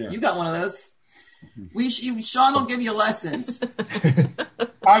 No, you got one of those. Sean will give you lessons.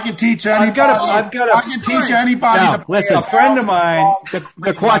 I can teach anybody. I can teach anybody. Now, listen, a friend of mine, the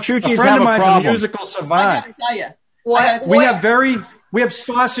Quattrucci's a friend of have a mine's problem. a musical savant. I gotta tell you, What? We have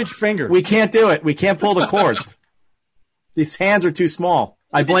sausage fingers. We can't do it. We can't pull the cords. These hands are too small.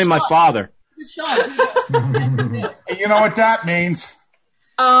 I blame my father. You know what that means?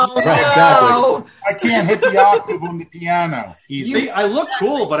 Oh, right, exactly. I can't hit the octave on the piano. See, I look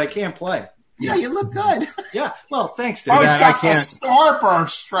cool, but I can't play. Yeah, you look good. Yeah, well, thanks, Dave. Oh, he's got I can't. the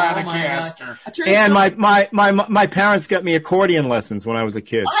Starburst Stratocaster. And my parents got me accordion lessons when I was a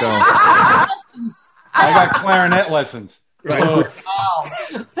kid. So I got clarinet lessons. right.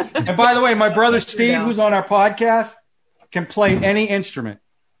 And by the way, my brother Steve, who's on our podcast, can play any instrument.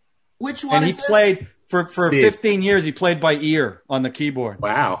 Which one And he is this? played for 15 years. He played by ear on the keyboard.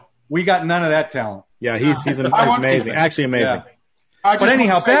 Wow. We got none of that talent. Yeah, he's amazing. Actually amazing. Yeah. But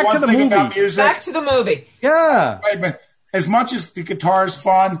anyhow, back to the movie. Back to the movie. Yeah. Wait a minute. As much as the guitar is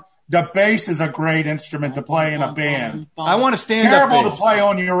fun, the bass is a great instrument to play in a band. I want to stand up. Terrible to play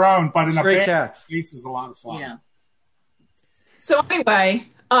on your own, but in Stray a band, Cats. bass is a lot of fun. Yeah. So anyway,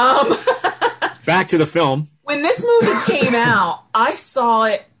 Back to the film. when this movie came out, I saw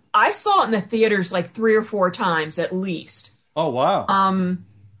it in the theaters like 3 or 4 times at least. Oh, wow.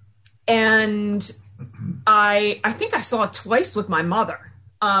 And I think I saw it twice with my mother.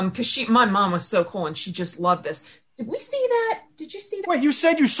 Because my mom was so cool and she just loved this. Did we see that? Did you see that? Wait, you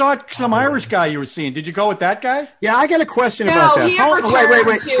said you saw some Irish guy you were seeing. Did you go with that guy? Yeah, I got a question No, about that. he had returned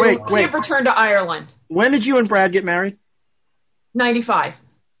Wait. he had returned to Ireland. When did you and Brad get married? 95.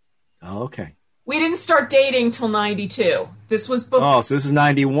 Oh, okay. We didn't start dating till 92. This was before. Oh, so this is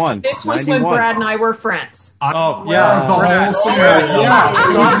 91. This was 91. when Brad and I were friends. Oh, yeah.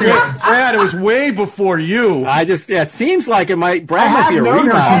 Brad, it was way before you. It seems like it might. Brad might be a known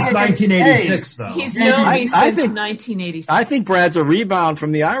her rebound. since 1986, though. He's known me since I think- 1986. I think Brad's a rebound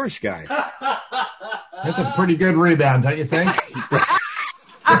from the Irish guy. That's a pretty good rebound, don't you think?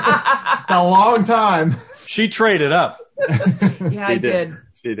 A long time. She traded up. Yeah, I did.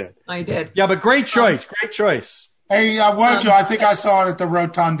 She did. I did. Yeah, but great choice. Great choice. Hey, Wojo, I think I saw it at the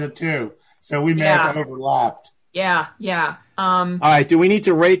Rotunda too, so we may have overlapped. Yeah. All right, do we need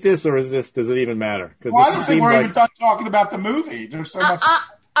to rate this, or does it even matter? Because Well, I don't think we're even done talking about the movie. There's so much.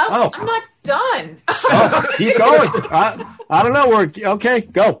 I'm not done. Keep going. I don't know. We're okay.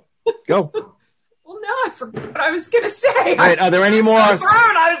 Go. Well, no, I forgot what I was going to say. All right, are there any more? I was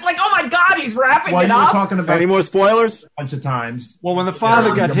like, oh my God, he's wrapping Well, it you were up. talking about Any more spoilers? a bunch of times. Well, when the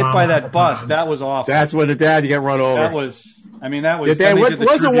father got hit by that bus, that was awful. That's when the dad got run over. That was. Then they What did the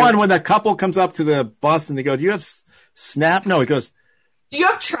was the tribute. one when the couple comes up to the bus and they go, "Do you have Snap?" No, he goes, Do you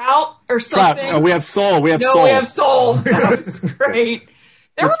have trout or "Trout." something? Oh, we have Soul. We have no, Soul. we have soul. That was great.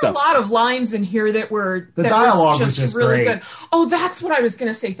 There were stuff. a lot of lines in here that were The that dialogue were was just just really great. good. Oh, that's what I was going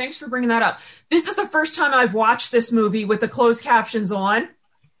to say. Thanks for bringing that up. This is the first time I've watched this movie with the closed captions on.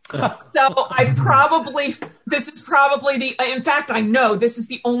 So this is probably in fact, I know this is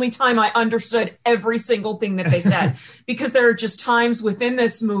the only time I understood every single thing that they said because there are just times within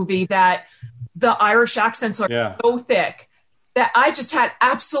this movie that the Irish accents are so thick that I just had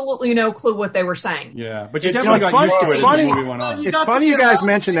absolutely no clue what they were saying. Yeah, but you It's definitely got funny- used to it it's as funny- the movie went on. It's funny you guys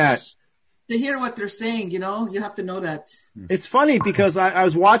mention that. To hear what they're saying, you have to know that. It's funny because I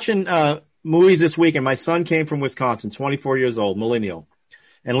was watching movies this week, and my son came from Wisconsin, 24 years old, millennial.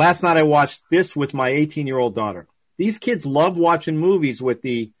 And last night I watched this with my 18-year-old daughter. These kids love watching movies with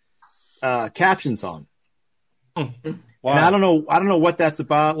the captions on. And I don't know what that's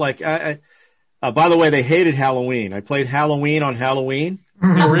about. Like, by the way, they hated Halloween. I played Halloween on Halloween.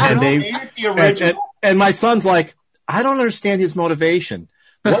 And my son's like, I don't understand his motivation.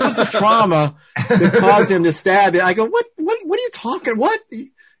 What was the trauma that caused him to stab it? I go, what are you talking? What?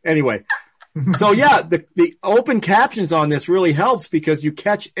 Anyway. So yeah, the open captions on this really helps because you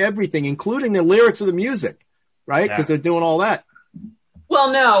catch everything, including the lyrics of the music, right? Because they're doing all that.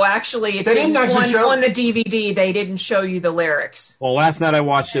 Well, no, actually, on the DVD, they didn't show you the lyrics. Well, last night I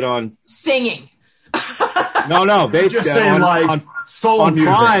watched it on singing. No, they just saying on soul on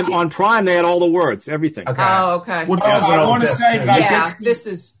music. Prime. On Prime, they had all the words, everything. Okay. Oh, okay. Well, I want to say that this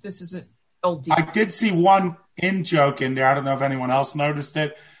is an old DVD. I did see one in joke in there. I don't know if anyone else noticed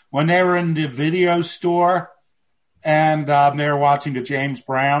it. When they were in the video store and they were watching the James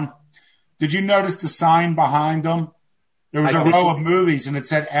Brown, did you notice the sign behind them? There was a row of movies, and it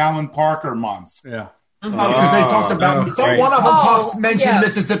said Alan Parker Month. Yeah. Because they talked about one of them mentioned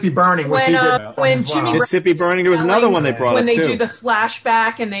Mississippi Burning. When Jimmy Mississippi Burning, there was another one they brought when up they too. do the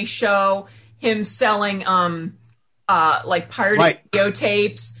flashback and they show him selling like pirate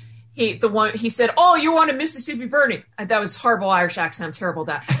videotapes. He said, "Oh, you wanted Mississippi Burning." That was horrible Irish accent. I'm terrible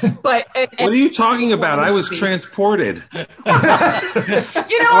at that. But what are you talking about? I was transported.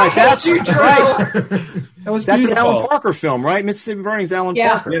 That's you, Drew. That's an Alan Parker film, right? Mississippi Burning's Alan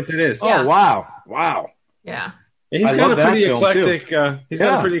Parker. Yes, it is. Oh, wow. Yeah. And he's got a pretty eclectic. He's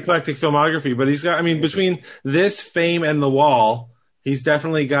got a pretty eclectic filmography, but he's got. I mean, between this, Fame, and The Wall, he's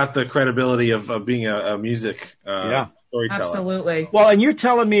definitely got the credibility of being a music storyteller. Absolutely. Well, and you're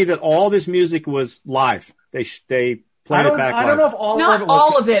telling me that all this music was live. They played it back live. I don't know if all Not of it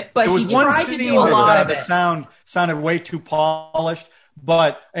all of it, but there was he one tried to scene do a lot of that it. Sounded way too polished,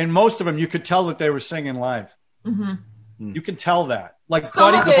 but in most of them, you could tell that they were singing live. Mm-hmm. You can tell that. Like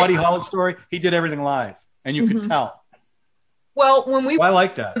Some of the it- Buddy Holly story, he did everything live, and you could tell. Well, when we I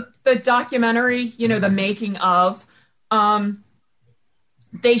like that. the documentary, the making of,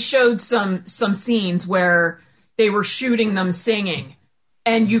 they showed some scenes where they were shooting them singing,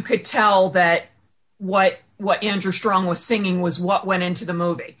 and you could tell that what Andrew Strong was singing was what went into the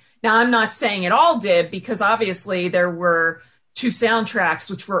movie. Now, I'm not saying it all did, because obviously there were 2 soundtracks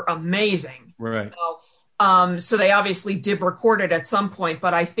which were amazing. Right. So they obviously did record it at some point,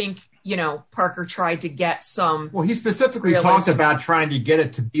 but I think Parker tried to get some. Well, he specifically talked about trying to get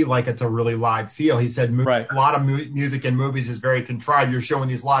it to be like it's a really live feel. He said a lot of music in movies is very contrived. You're showing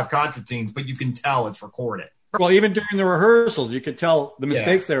these live concert scenes, but you can tell it's recorded. Well, even during the rehearsals, you could tell the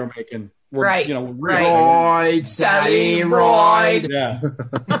mistakes they were making. Royd, Sally, Royd. Yeah.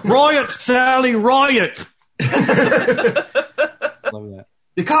 Royd, Sally, Royd. Love that.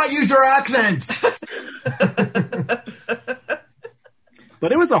 You can't use your accents.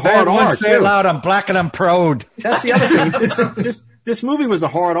 But it was a hard R, say too. loud, I'm black and I'm proud. That's the other thing. This movie was a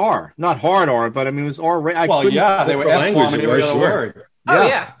hard R. Not hard R, but I mean, it was R. They were F-bombing every other word. Oh,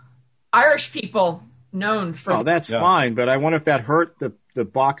 yeah. Irish people known for... Oh, that's fine, but I wonder if that hurt the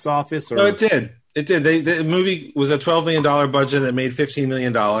box office? Or... No, it did. It did. The movie was a $12 million budget that made $15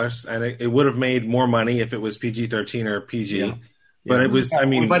 million, and it would have made more money if it was PG-13 or PG. Yeah. But it was,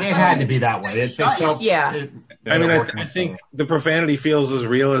 but it had to be that way. I think the profanity feels as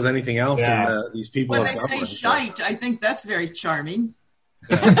real as anything else in these people. When they say shite, I think that's very charming.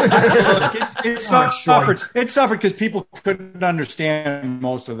 It suffered because people couldn't understand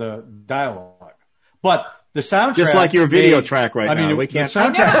most of the dialogue. But the soundtrack, just like your video track right now, we can't.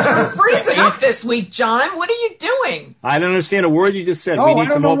 You're freezing up this week, John. What are you doing? I don't understand a word you just said. We need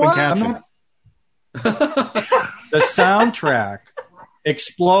some open caption. The soundtrack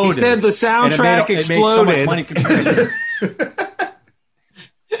exploded. He said the soundtrack exploded.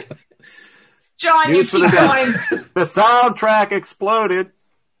 John, you keep going. The soundtrack exploded.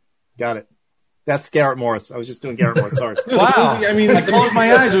 Got it. That's Garrett Morris. I was just doing Garrett Morris. Sorry. Wow. I closed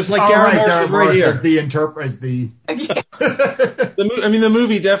my eyes. It was like Garrett Morris was right here. Is the interpret the. The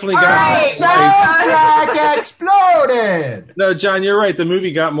movie definitely got. Soundtrack exploded. No, John, you're right. The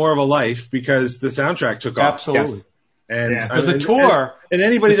movie got more of a life because the soundtrack took off. Absolutely. Yes. And because the tour and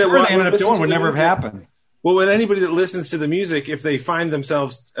anybody that they ended up doing would never have happened. Well, with anybody that listens to the music, if they find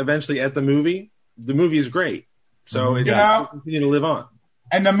themselves eventually at the movie is great. So it will continue to live on.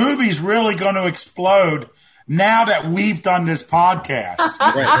 And the movie's really going to explode now that we've done this podcast.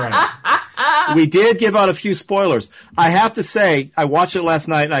 Right. We did give out a few spoilers. I have to say, I watched it last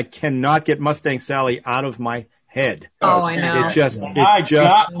night, and I cannot get Mustang Sally out of my head. Oh, I know. I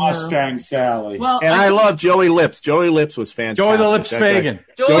got Mustang Sally. Well, and I love Joey Lips. Joey Lips was fantastic. Joey the Lips Fagan.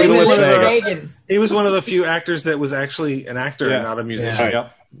 Joey the Lips Fagan. He was one of the few actors that was actually an actor and not a musician.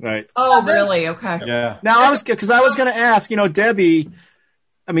 Yeah. Right. Oh, really? Okay. Yeah. Now I was going to ask, Debbie.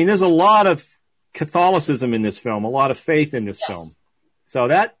 I mean, there's a lot of Catholicism in this film, a lot of faith in this film. So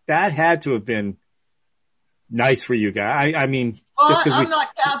that had to have been nice for you guys. I mean, well, I'm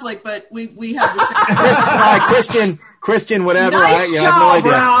not Catholic, but we have the same Christian, whatever. Nice I job, have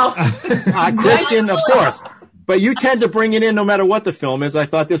no idea. Christian, of course. But you tend to bring it in no matter what the film is. I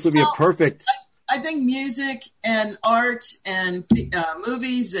thought this would be a perfect. I think music and art and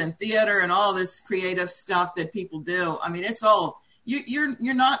movies and theater and all this creative stuff that people do. I mean, it's all you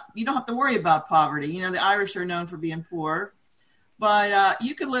don't have to worry about poverty. The Irish are known for being poor, but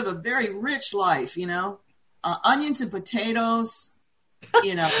you can live a very rich life. Onions and potatoes.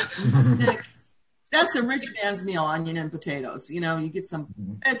 Music. That's a rich man's meal, onion and potatoes. You get some.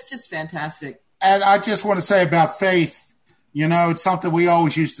 It's just fantastic. And I just want to say about faith, it's something we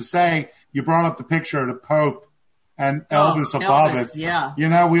always used to say. You brought up the picture of the Pope and Elvis above it. Yeah.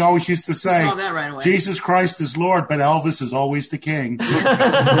 We always used to say, saw that right away. Jesus Christ is Lord, but Elvis is always the king.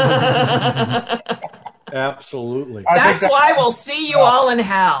 Absolutely. That's why we'll see you all in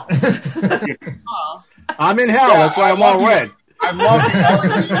hell. I'm in hell. That's why I'm all red. I love the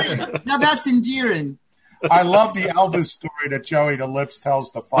Elvis. Now that's endearing. I love the Elvis story that Joey the Lips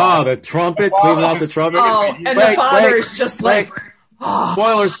tells the father. Oh, the trumpet, cleaning out the trumpet. Oh, and the father is just like,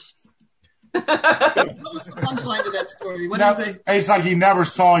 spoilers. What was the punchline to that story? What is it? It's like he never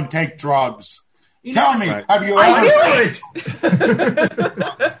saw him take drugs. You Tell never- me, have you I ever?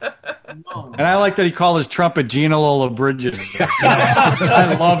 And I like that he called his trumpet Gina Lola Bridges.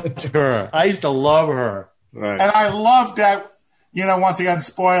 I loved her. I used to love her. Right. And I love that, once again,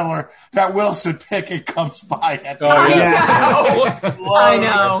 spoiler, that Wilson Pickett comes by at the I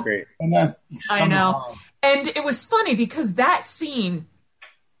know. That's great. And then I know. And it was funny because that scene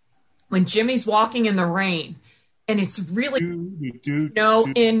when Jimmy's walking in the rain, and it's really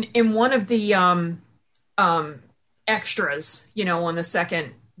in one of the extras, on the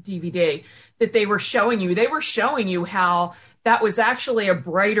second DVD that they were showing you how that was actually a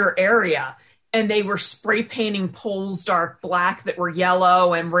brighter area, and they were spray painting poles dark black that were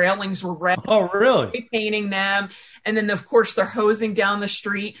yellow and railings were red. Oh, really? Spray painting them, and then of course they're hosing down the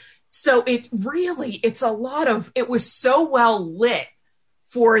street. So it was so well lit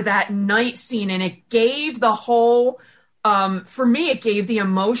for that night scene, and it gave the whole for me it gave the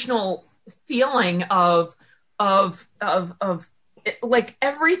emotional feeling of like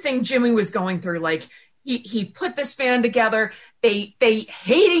everything Jimmy was going through. Like he put this band together, they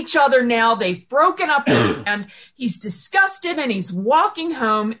hate each other now, they've broken up, and he's disgusted, and he's walking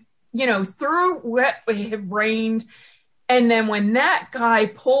home through wet, it had rained, and then when that guy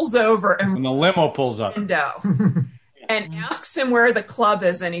pulls over and When the limo pulls up. and asks him where the club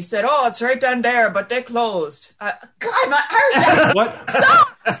is, and he said, "Oh, it's right down there, but they're closed." God, my Irish accent What?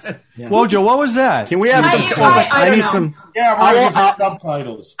 sucks. Wojo, what was that? Can we have some? I need some. Yeah, we're going to get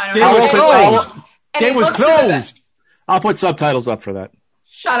subtitles. I It don't was know. closed. And It he was looks at the- closed. I'll put subtitles up for that.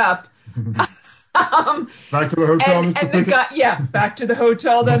 Shut up. Back to the hotel, And Mr. the Pickett. guy, back to the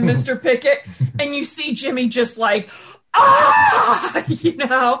hotel, then Mr. Pickett, and you see Jimmy just like,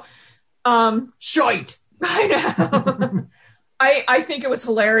 Shite. I know. I think it was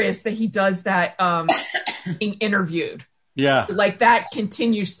hilarious that he does that being interviewed. Yeah. Like that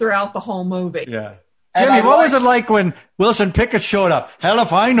continues throughout the whole movie. Yeah. And Jimmy, I what was like- it like when Wilson Pickett showed up? Hell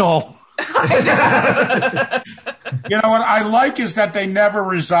if I know. You know what I like is that they never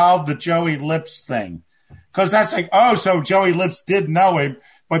resolved the Joey Lips thing. Because that's like, so Joey Lips did know him,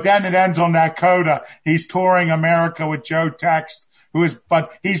 but then it ends on that coda. He's touring America with Joe Text,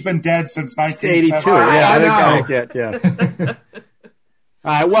 but he's been dead since 82. 1972. Yeah.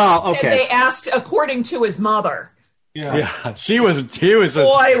 All right. Well, And okay. they asked, according to his mother. Yeah. He was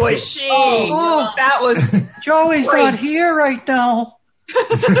Boy, was she. Oh. That was Joey's great. not here right now.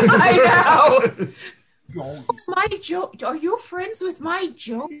 I know. My Joe, are you friends with my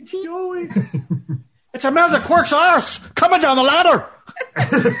Joey? It's Imelda Quirk's arse coming down the ladder.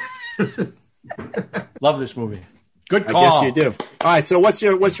 Love this movie. Good I call. guess you do. All right. So what's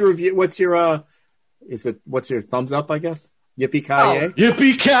your review? What's your thumbs up? I guess. Yippee ki yay!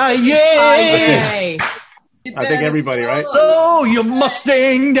 Yippee ki Yay! I think everybody, right? Oh, you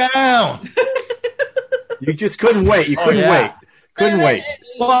Mustang down. You just couldn't wait. You couldn't wait. Couldn't wait.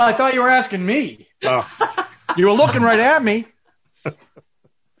 Well, I thought you were asking me. Oh. You were looking right at me.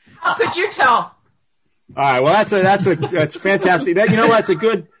 How could you tell? All right. Well, that's fantastic. That's a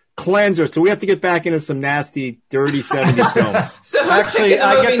good cleanser. So we have to get back into some nasty, dirty 70s films. So who's Actually, picking the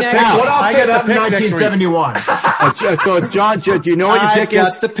I movie get the next? pick. What else I came get out the in pick next week. 1971? So it's John. Do you know what your I pick got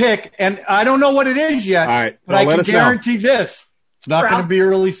is? the pick, and I don't know what it is yet. All right. But Well, I let can us know. guarantee this: It's not going to be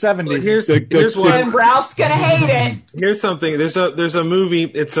early 70s. Well, here's one. And Ralph's going to hate it. Here's something. There's a movie.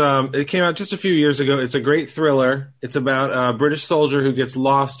 It came out just a few years ago. It's a great thriller. It's about a British soldier who gets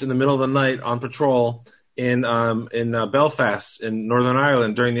lost in the middle of the night on patrol in Belfast in Northern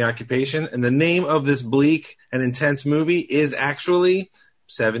Ireland during the occupation. And the name of this bleak and intense movie is actually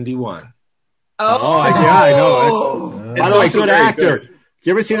 71. Oh, yeah, I know. By the way, good actor. Did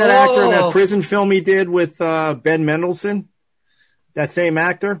you ever see that actor in that prison film he did with Ben Mendelsohn? That same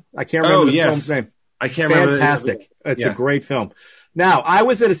actor? I can't remember the film's name. I can't remember. Fantastic. It's a great film. Now, I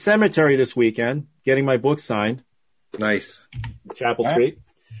was at a cemetery this weekend getting my book signed. Nice. Chapel Street.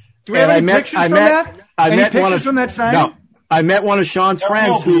 Do we have any pictures from that? Any pictures from that sign? No. I met one of Sean's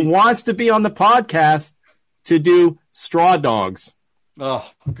friends who wants to be on the podcast to do Straw Dogs. Oh,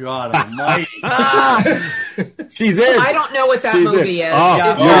 God almighty. She's in. I don't know what that movie is.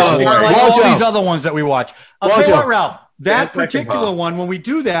 Like all these other ones that we watch. I'll tell you what, Ralph. That particular one, when we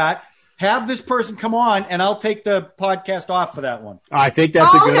do that, have this person come on, and I'll take the podcast off for that one. I think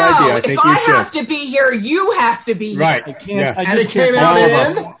that's a good idea. I think if you I should. have to be here, you have to be here. Right. I can't. And it came out in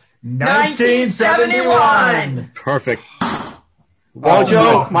 1971. Perfect. Well,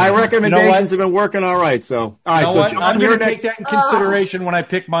 Joe, my recommendations have been working all right. So, all right. So, John, I'm going to take that in consideration when I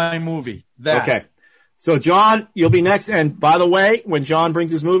pick my movie. Okay. So, John, you'll be next. And by the way, when John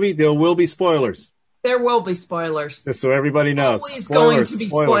brings his movie, there will be spoilers. There will be spoilers. Just so everybody knows. Always going to be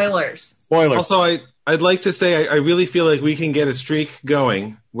spoilers. Also, I'd like to say I really feel like we can get a streak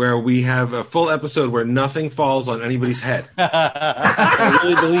going where we have a full episode where nothing falls on anybody's head. I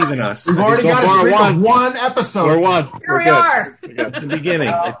really believe in us. We've already got a streak of one episode. We're one. Here we are. It's the beginning.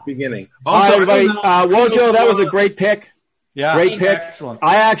 Also, all right, everybody. Wojo, that was a great pick. Yeah, great pick. Excellent.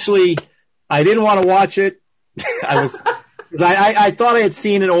 I didn't want to watch it. I thought I had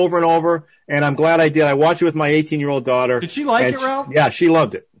seen it over and over. And I'm glad I did. I watched it with my 18-year-old daughter. Did she like it, Ralph? Yeah, she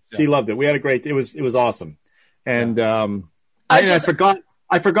loved it. Yeah. She loved it. We had a great. It was awesome. And I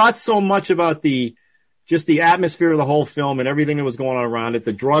forgot so much about the atmosphere of the whole film and everything that was going on around it.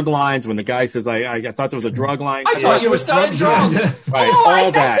 The drug lines when the guy says, "I thought there was a drug line." I thought you were selling drugs. Right,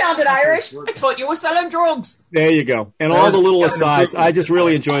 all that sounded Irish. I thought you were selling drugs. There you go. And all the little asides. I just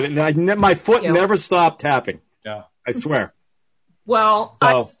really enjoyed it. And my foot never stopped tapping. Yeah, I swear. Well,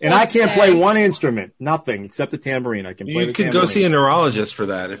 I can't play one instrument, nothing except the tambourine. I can play. You could go see a neurologist for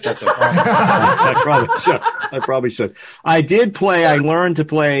that if that's a problem. I probably should. I learned to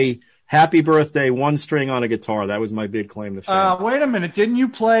play "Happy Birthday" one string on a guitar. That was my big claim to fame. Wait a minute, didn't you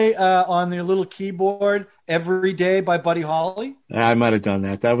play on the little keyboard "Every Day" by Buddy Holly? I might have done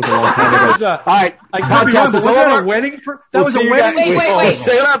that. That was a long time ago. All right, podcast is over. Was that a wedding? That was a wedding. Wait.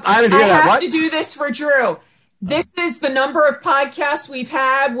 Say it up. I didn't hear that. I have to do this for Drew. This is the number of podcasts we've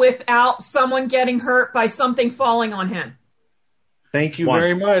had without someone getting hurt by something falling on him. Thank you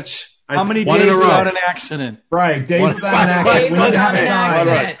very much. How many days without an accident? Right, days without an accident. Days without an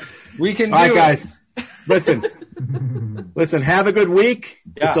accident. We can do it. All right, guys. Listen, have a good week.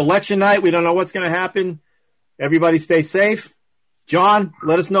 Yeah. It's election night. We don't know what's going to happen. Everybody stay safe. John,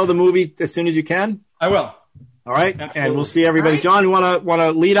 let us know the movie as soon as you can. I will. All right, and we'll see everybody. Right. John, you want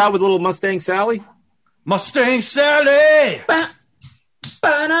to lead out with a little Mustang Sally? Mustang Sally,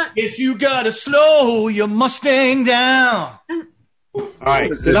 if you gotta slow your Mustang down. All right,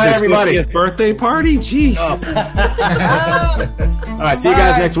 good night, everybody. A birthday party? Jeez. All right, see you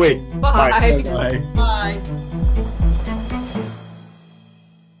guys next week. Bye. Bye. Bye.